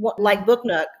 like Book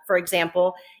Nook, for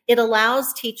example, it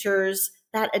allows teachers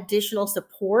that additional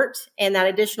support and that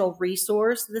additional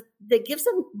resource that gives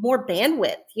them more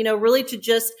bandwidth, really to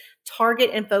just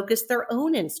target and focus their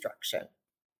own instruction.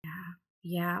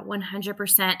 Yeah,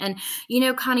 100%.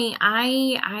 And, Connie,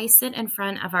 I sit in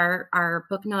front of our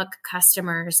Book Nook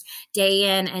customers day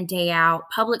in and day out,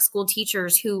 public school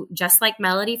teachers who, just like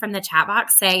Melody from the chat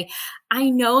box, say, I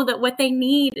know that what they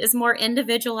need is more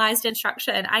individualized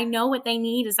instruction. I know what they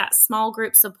need is that small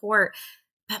group support,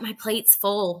 but my plate's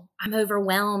full. I'm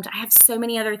overwhelmed. I have so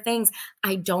many other things.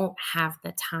 I don't have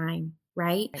the time.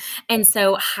 Right. And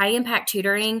so high impact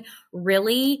tutoring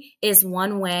really is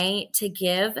one way to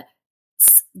give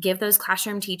those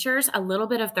classroom teachers a little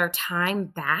bit of their time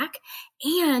back.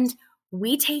 And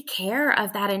we take care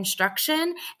of that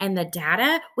instruction and the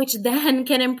data, which then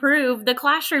can improve the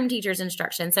classroom teacher's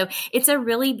instruction. So it's a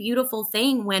really beautiful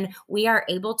thing when we are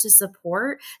able to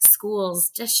support schools,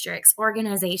 districts,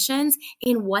 organizations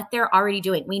in what they're already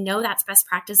doing. We know that's best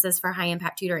practices for high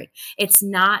impact tutoring. It's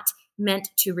not meant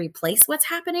to replace what's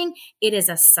happening. It is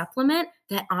a supplement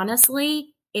that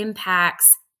honestly impacts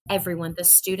everyone, the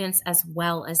students as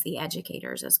well as the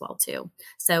educators as well too.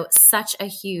 So such a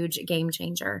huge game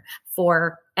changer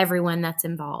for everyone that's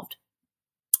involved.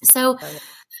 So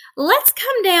let's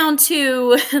come down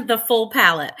to the full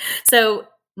palette. So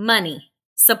money,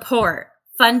 support,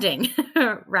 funding,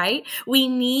 right? We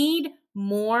need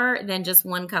more than just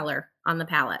one color on the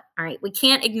palette. All right. We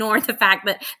can't ignore the fact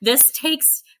that this takes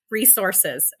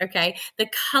resources. Okay. The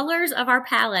colors of our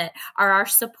palette are our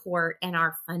support and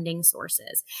our funding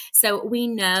sources. So we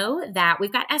know that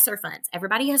we've got ESSER funds.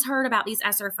 Everybody has heard about these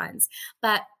ESSER funds,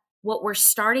 but what we're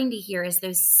starting to hear is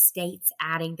those states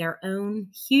adding their own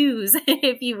hues,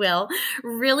 if you will,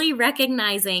 really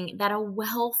recognizing that a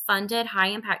well-funded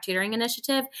high-impact tutoring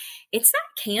initiative, it's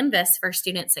that canvas for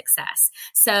student success.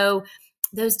 So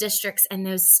those districts and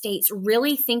those states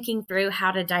really thinking through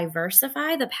how to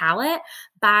diversify the palette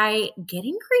by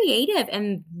getting creative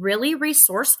and really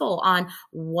resourceful on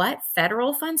what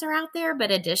federal funds are out there,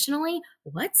 but additionally,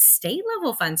 what state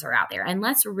level funds are out there. And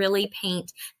let's really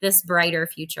paint this brighter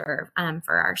future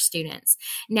for our students.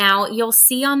 Now, you'll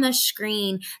see on the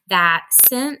screen that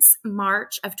since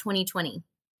March of 2020,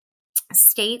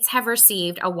 states have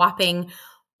received a whopping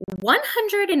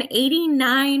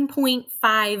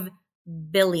 $189.5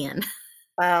 billion.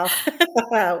 Wow.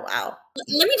 Wow.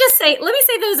 Let me say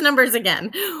those numbers again.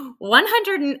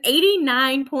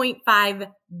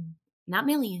 189.5, not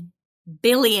million,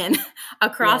 billion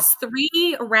across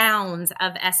 3 rounds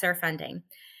of ESSER funding.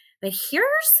 But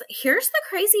here's the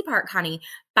crazy part, Connie.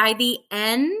 By the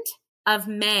end of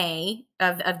May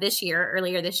of this year,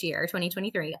 earlier this year,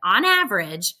 2023, on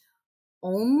average,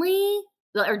 only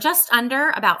or just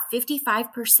under about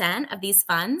 55% of these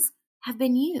funds have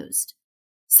been used.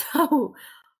 So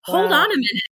hold on a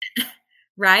minute,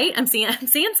 right? I'm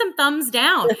seeing some thumbs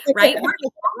down, right? All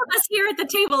of us here at the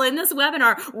table in this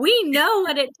webinar, we know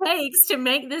what it takes to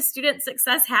make this student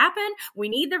success happen. We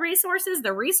need the resources.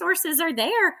 The resources are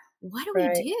there. What do we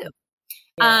do?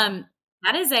 Yeah.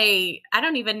 That is I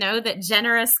don't even know that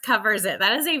generous covers it.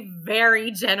 That is a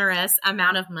very generous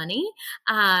amount of money.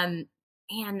 And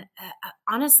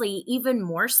honestly, even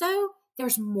more so,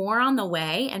 there's more on the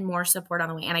way and more support on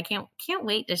the way. And I can't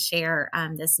wait to share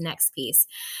this next piece.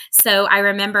 So I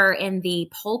remember in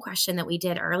the poll question that we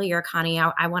did earlier, Connie,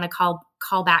 I want to call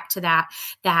back to that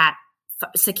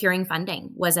securing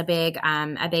funding was a big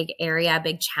area, a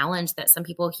big challenge that some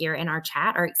people here in our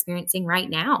chat are experiencing right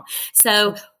now.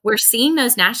 So we're seeing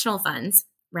those national funds,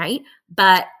 right?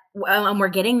 But we're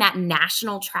getting that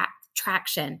national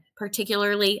traction,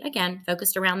 particularly, again,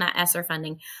 focused around that ESSER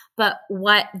funding. But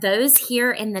what those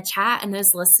here in the chat and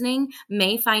those listening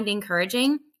may find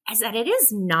encouraging is that it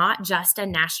is not just a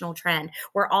national trend.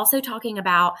 We're also talking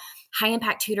about high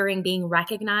impact tutoring being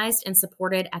recognized and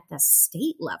supported at the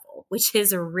state level, which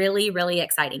is really, really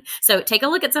exciting. So take a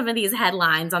look at some of these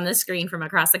headlines on the screen from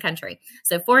across the country.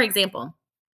 So for example,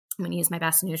 I'm going to use my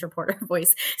best news reporter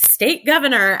voice. State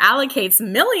governor allocates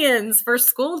millions for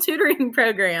school tutoring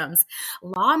programs.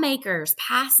 Lawmakers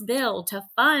pass bill to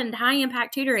fund high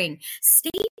impact tutoring.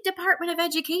 State Department of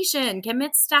Education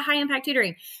commits to high impact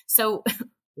tutoring. So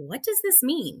what does this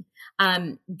mean?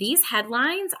 These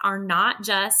headlines are not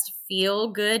just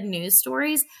feel-good news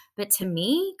stories, but to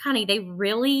me, Connie, they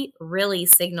really, really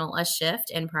signal a shift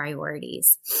in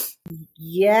priorities.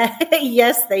 Yeah,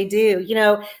 yes, they do. You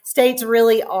know, states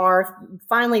really are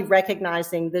finally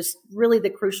recognizing this really the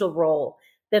crucial role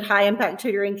that high impact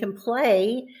tutoring can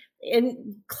play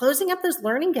in closing up those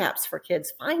learning gaps for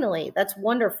kids. Finally, that's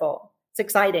wonderful. It's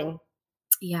exciting.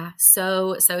 Yeah,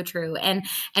 so true. And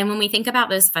when we think about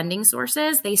those funding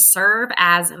sources, they serve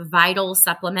as vital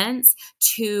supplements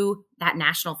to that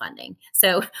national funding.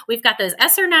 So we've got those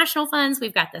ESSER national funds,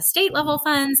 we've got the state level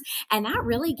funds, and that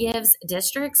really gives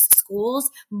districts, schools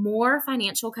more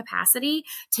financial capacity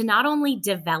to not only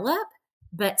develop,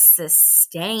 but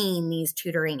sustain these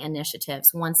tutoring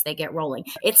initiatives once they get rolling.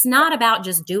 It's not about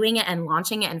just doing it and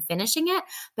launching it and finishing it,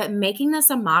 but making this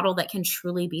a model that can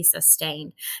truly be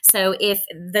sustained. So if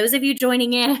those of you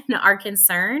joining in are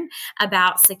concerned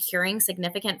about securing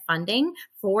significant funding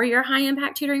for your high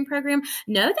impact tutoring program,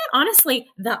 know that honestly,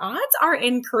 the odds are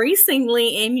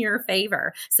increasingly in your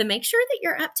favor. So make sure that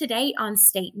you're up to date on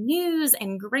state news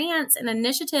and grants and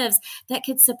initiatives that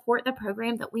could support the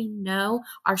program that we know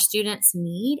our students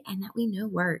need and that we know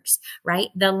works, right?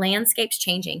 The landscape's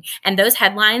changing. And those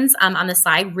headlines on the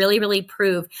slide really, really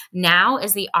prove now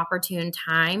is the opportune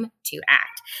time to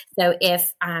act. So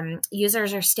if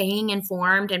users are staying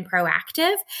informed and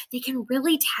proactive, they can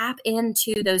really tap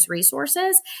into those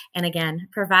resources and again,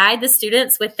 provide the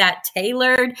students with that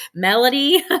tailored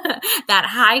melody, that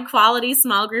high quality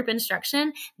small group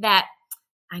instruction that,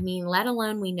 let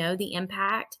alone we know the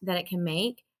impact that it can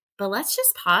make, but let's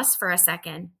just pause for a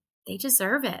second. They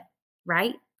deserve it,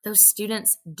 right? Those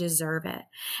students deserve it.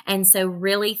 And so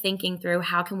really thinking through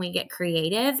how can we get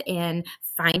creative in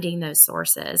finding those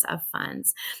sources of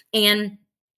funds. And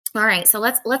all right, so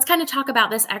let's kind of talk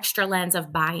about this extra lens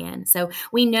of buy-in. So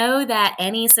we know that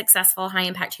any successful high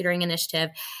impact tutoring initiative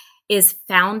is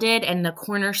founded in the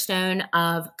cornerstone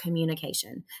of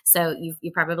communication. So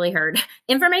you probably heard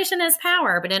information is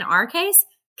power, but in our case,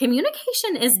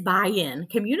 communication is buy-in.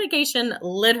 Communication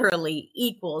literally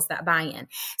equals that buy-in.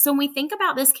 So when we think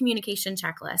about this communication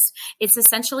checklist, it's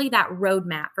essentially that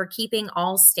roadmap for keeping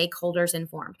all stakeholders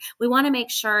informed. We want to make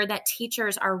sure that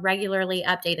teachers are regularly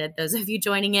updated. Those of you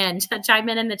joining in, chime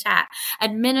in the chat.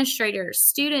 Administrators,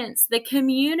 students, the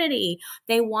community,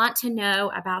 they want to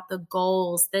know about the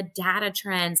goals, the data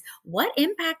trends, what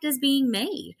impact is being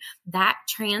made. That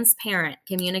transparent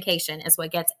communication is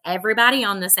what gets everybody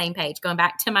on the same page. Going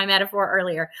back to my metaphor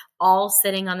earlier, all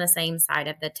sitting on the same side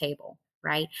of the table,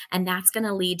 right? And that's going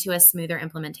to lead to a smoother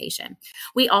implementation.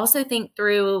 We also think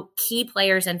through key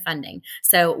players and funding.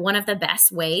 So one of the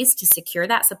best ways to secure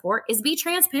that support is be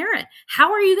transparent.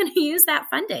 How are you going to use that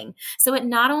funding? So it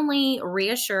not only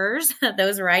reassures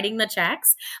those writing the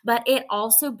checks, but it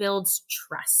also builds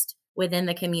trust within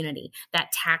the community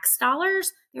that tax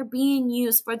dollars, they're being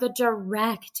used for the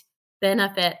direct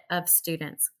benefit of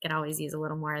students. Could always use a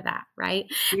little more of that, right?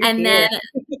 And then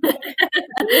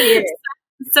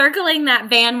circling that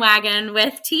bandwagon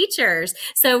with teachers.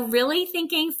 So really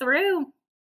thinking through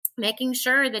making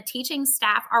sure the teaching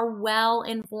staff are well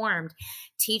informed.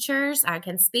 Teachers, I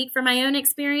can speak from my own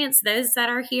experience. Those that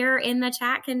are here in the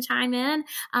chat can chime in.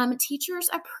 Teachers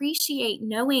appreciate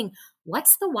knowing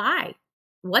what's the why,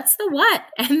 what's the what,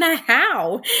 and the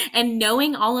how. And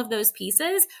knowing all of those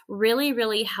pieces really,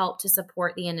 really help to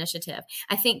support the initiative.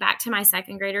 I think back to my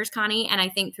second graders, Connie, and I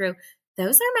think through,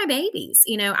 those are my babies.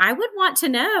 I would want to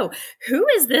know who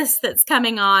is this that's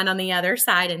coming on the other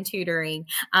side in tutoring.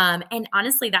 And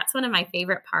honestly, that's one of my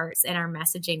favorite parts in our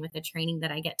messaging with the training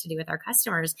that I get to do with our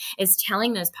customers is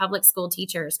telling those public school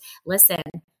teachers, listen,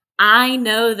 I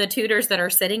know the tutors that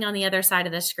are sitting on the other side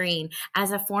of the screen.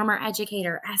 As a former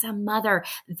educator, as a mother,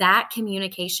 that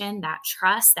communication, that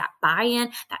trust, that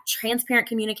buy-in, that transparent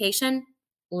communication,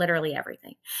 literally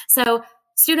everything. So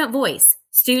student voice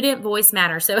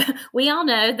matters. So we all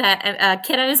know that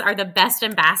kiddos are the best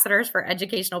ambassadors for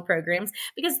educational programs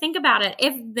because think about it.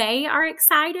 If they are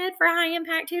excited for high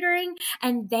impact tutoring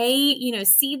and they,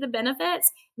 see the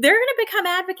benefits, they're going to become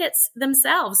advocates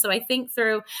themselves. So I think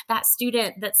through that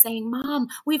student that's saying, Mom,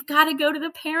 we've got to go to the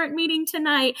parent meeting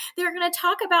tonight. They're going to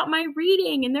talk about my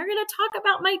reading and they're going to talk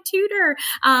about my tutor.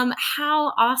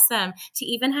 How awesome to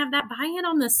even have that buy-in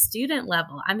on the student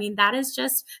level. That is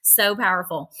just so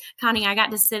powerful. Connie, I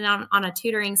got to sit on a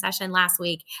tutoring session last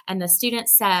week and the student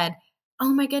said,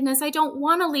 oh my goodness, I don't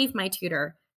want to leave my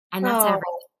tutor. And that's everything.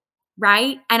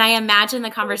 Right? And I imagine the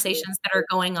conversations that are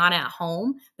going on at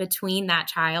home between that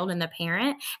child and the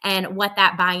parent and what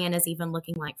that buy-in is even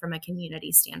looking like from a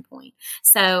community standpoint.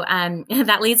 So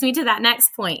that leads me to that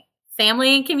next point.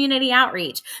 Family and community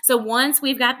outreach. So once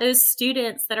we've got those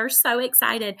students that are so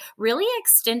excited, really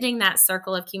extending that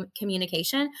circle of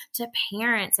communication to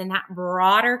parents and that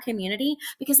broader community,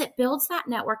 because it builds that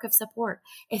network of support.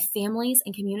 If families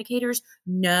and communicators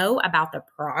know about the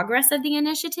progress of the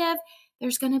initiative,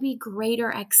 there's going to be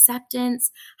greater acceptance,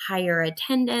 higher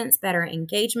attendance, better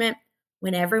engagement.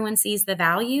 When everyone sees the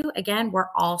value, again, we're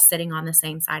all sitting on the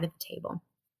same side of the table.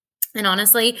 And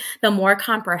honestly, the more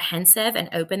comprehensive and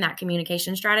open that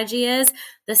communication strategy is,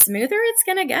 the smoother it's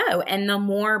going to go and the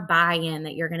more buy-in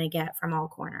that you're going to get from all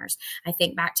corners. I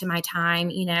think back to my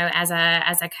time, as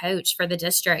a coach for the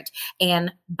district,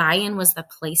 and buy-in was the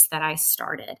place that I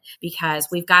started because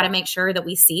we've got to make sure that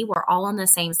we see we're all on the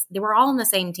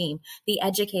same team. The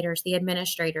educators, the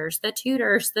administrators, the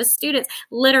tutors, the students,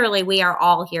 literally we are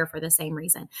all here for the same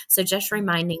reason. So just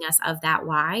reminding us of that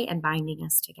why and binding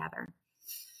us together.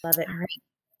 Love it. All right.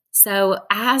 So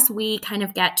as we kind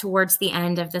of get towards the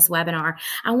end of this webinar,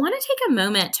 I want to take a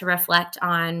moment to reflect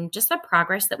on just the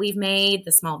progress that we've made,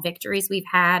 the small victories we've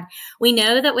had. We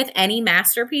know that with any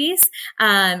masterpiece,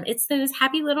 it's those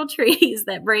happy little trees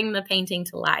that bring the painting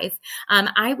to life.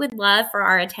 I would love for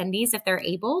our attendees, if they're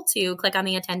able, to click on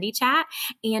the attendee chat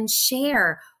and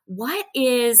share what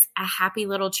is a happy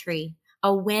little tree,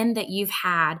 a win that you've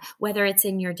had, whether it's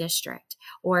in your district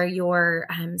or your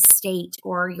state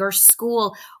or your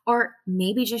school, or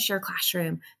maybe just your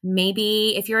classroom.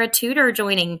 Maybe if you're a tutor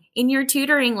joining in your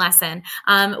tutoring lesson,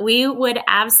 we would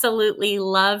absolutely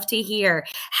love to hear.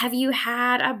 Have you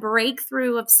had a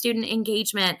breakthrough of student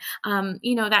engagement?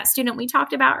 That student we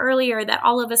talked about earlier that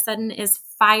all of a sudden is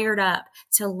fired up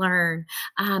to learn.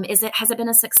 Has it been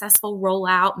a successful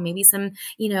rollout? Maybe some,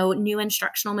 new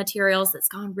instructional materials that's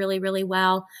gone really, really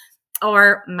well.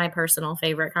 Or my personal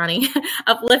favorite, Connie,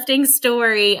 uplifting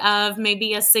story of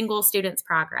maybe a single student's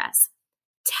progress.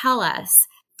 Tell us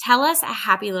a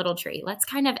happy little tree. Let's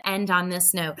kind of end on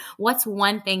this note. What's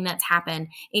one thing that's happened?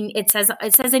 It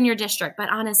says in your district, but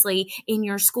honestly, in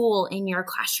your school, in your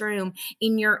classroom,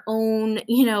 in your own,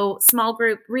 small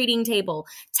group reading table.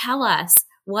 Tell us,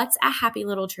 what's a happy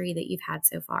little tree that you've had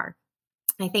so far?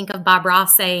 I think of Bob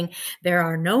Ross saying, there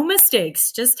are no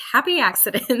mistakes, just happy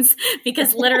accidents,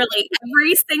 because literally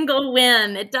every single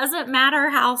win, it doesn't matter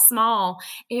how small,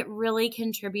 it really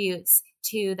contributes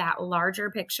to that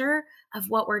larger picture of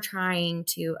what we're trying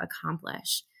to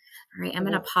accomplish. All right, I'm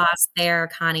going to pause there,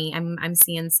 Connie. I'm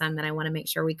seeing some that I want to make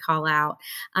sure we call out.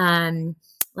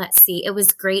 Let's see. It was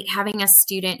great having a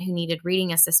student who needed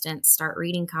reading assistance start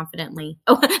reading confidently.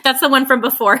 Oh, that's the one from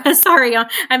before. Sorry,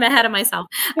 I'm ahead of myself.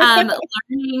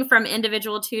 Learning from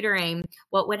individual tutoring,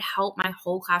 what would help my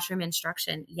whole classroom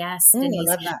instruction? Yes, Denise.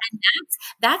 I love that. And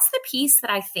that's the piece that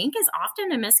I think is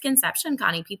often a misconception,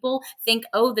 Connie. People think,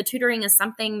 the tutoring is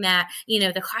something that,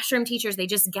 the classroom teachers, they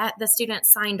just get the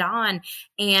students signed on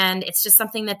and it's just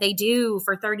something that they do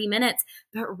for 30 minutes.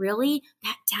 But really,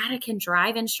 that data can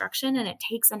drive instruction, and it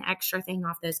takes an extra thing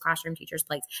off those classroom teachers'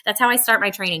 plates. That's how I start my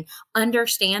training.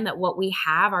 Understand that what we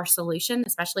have, our solution,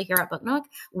 especially here at Book Nook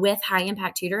with high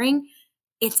impact tutoring,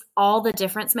 it's all the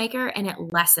difference maker, and it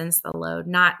lessens the load,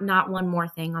 not one more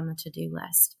thing on the to-do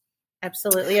list.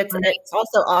 Absolutely. It's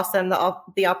also awesome,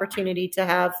 the opportunity to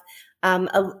have, a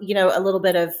little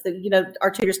bit of, our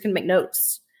tutors can make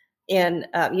notes and,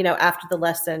 after the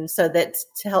lesson, so that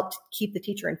to help keep the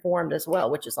teacher informed as well,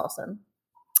 which is awesome.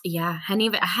 Yeah,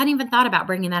 I hadn't even thought about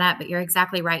bringing that up, but you're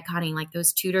exactly right, Connie. Like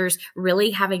those tutors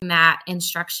really having that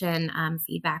instruction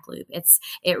feedback loop.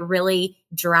 It really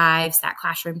drives that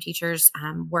classroom teacher's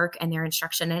work and their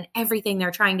instruction and everything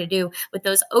they're trying to do with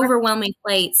those overwhelming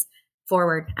plates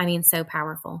forward. I mean, so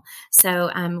powerful. So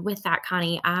with that,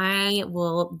 Connie, I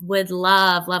would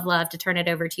love to turn it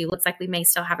over to you. Looks like we may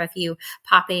still have a few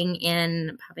popping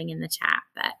in the chat,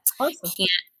 but awesome.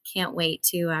 Can't wait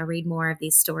to read more of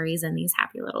these stories and these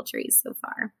happy little trees so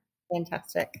far.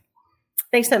 Fantastic.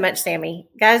 Thanks so much, Sammy.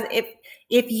 Guys,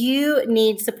 if you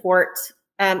need support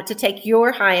to take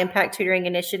your high impact tutoring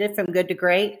initiative from good to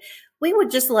great, we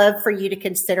would just love for you to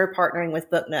consider partnering with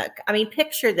Book Nook. I mean,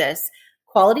 picture this: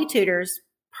 quality tutors,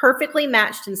 perfectly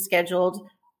matched and scheduled,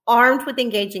 armed with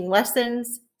engaging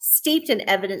lessons, steeped in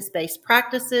evidence-based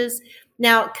practices.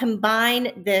 Now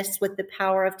combine this with the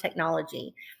power of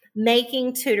technology,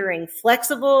 making tutoring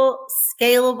flexible,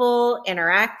 scalable,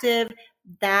 interactive.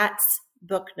 That's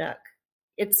Book Nook.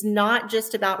 It's not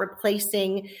just about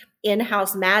replacing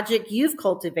in-house magic you've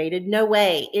cultivated. No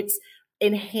way. It's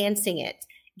enhancing it,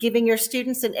 giving your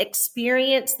students an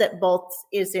experience that both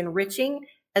is enriching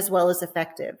as well as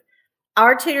effective.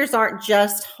 Our tutors aren't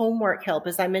just homework help,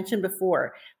 as I mentioned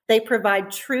before. They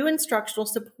provide true instructional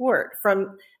support.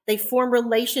 They form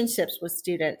relationships with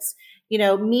students,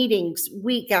 meetings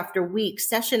week after week,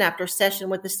 session after session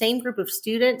with the same group of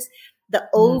students. The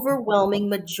overwhelming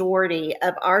majority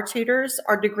of our tutors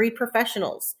are degree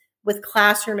professionals with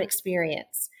classroom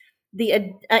experience.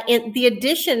 The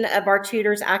addition of our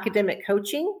tutors' academic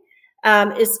coaching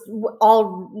is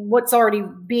all what's already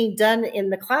being done in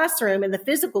the classroom, in the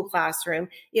physical classroom.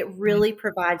 It really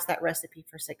provides that recipe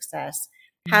for success.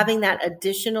 Having that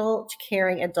additional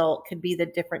caring adult could be the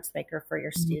difference maker for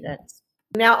your students.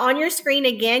 Now on your screen,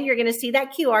 again, you're going to see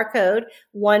that QR code.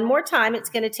 One more time, it's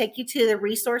going to take you to the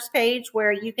resource page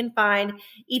where you can find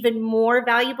even more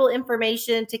valuable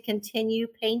information to continue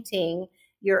painting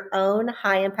your own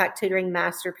high impact tutoring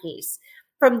masterpiece.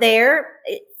 From there,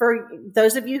 for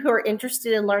those of you who are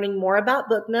interested in learning more about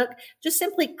Book Nook, just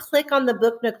simply click on the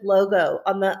Book Nook logo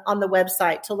on the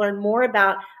website to learn more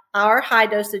about our high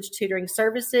dosage tutoring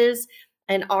services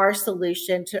and our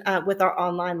solution to with our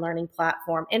online learning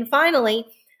platform. And finally,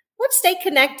 let's stay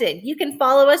connected. You can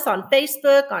follow us on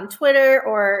Facebook, on Twitter,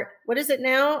 or what is it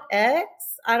now? X?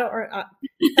 I don't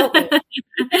help me.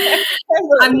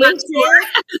 I'm not sure.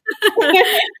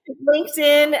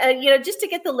 LinkedIn, just to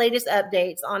get the latest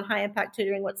updates on high impact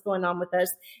tutoring, what's going on with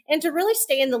us, and to really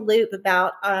stay in the loop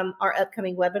about our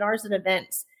upcoming webinars and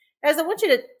events. As I want you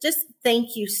to just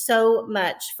thank you so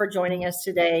much for joining us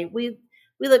today. We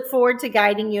look forward to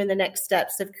guiding you in the next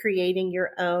steps of creating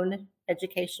your own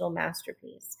educational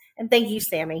masterpiece. And thank you,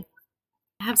 Sammy.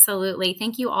 Absolutely.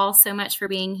 Thank you all so much for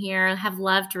being here. I have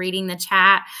loved reading the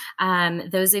chat.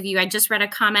 Those of you, I just read a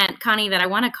comment, Connie, that I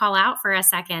want to call out for a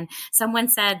second. Someone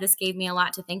said this gave me a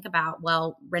lot to think about.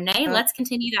 Well, Renee, let's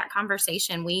continue that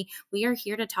conversation. We are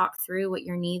here to talk through what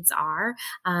your needs are.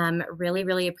 Really,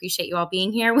 really appreciate you all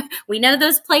being here. We know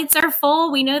those plates are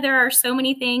full. We know there are so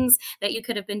many things that you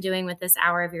could have been doing with this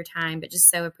hour of your time, but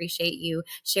just so appreciate you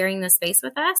sharing the space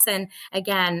with us. And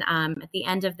again, at the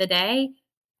end of the day,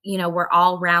 we're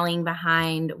all rallying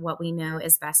behind what we know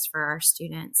is best for our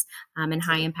students. And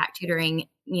high impact tutoring,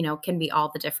 can be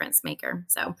all the difference maker.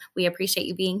 So we appreciate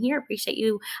you being here, appreciate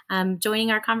you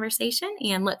joining our conversation,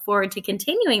 and look forward to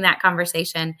continuing that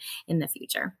conversation in the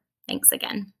future. Thanks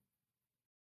again.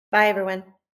 Bye, everyone.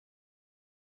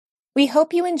 We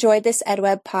hope you enjoyed this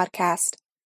EdWeb podcast.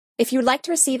 If you'd like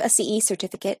to receive a CE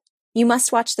certificate, you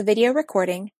must watch the video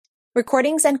recording.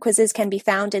 Recordings and quizzes can be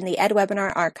found in the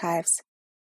EdWebinar archives.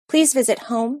 Please visit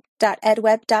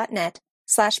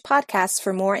home.edweb.net/podcasts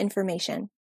for more information.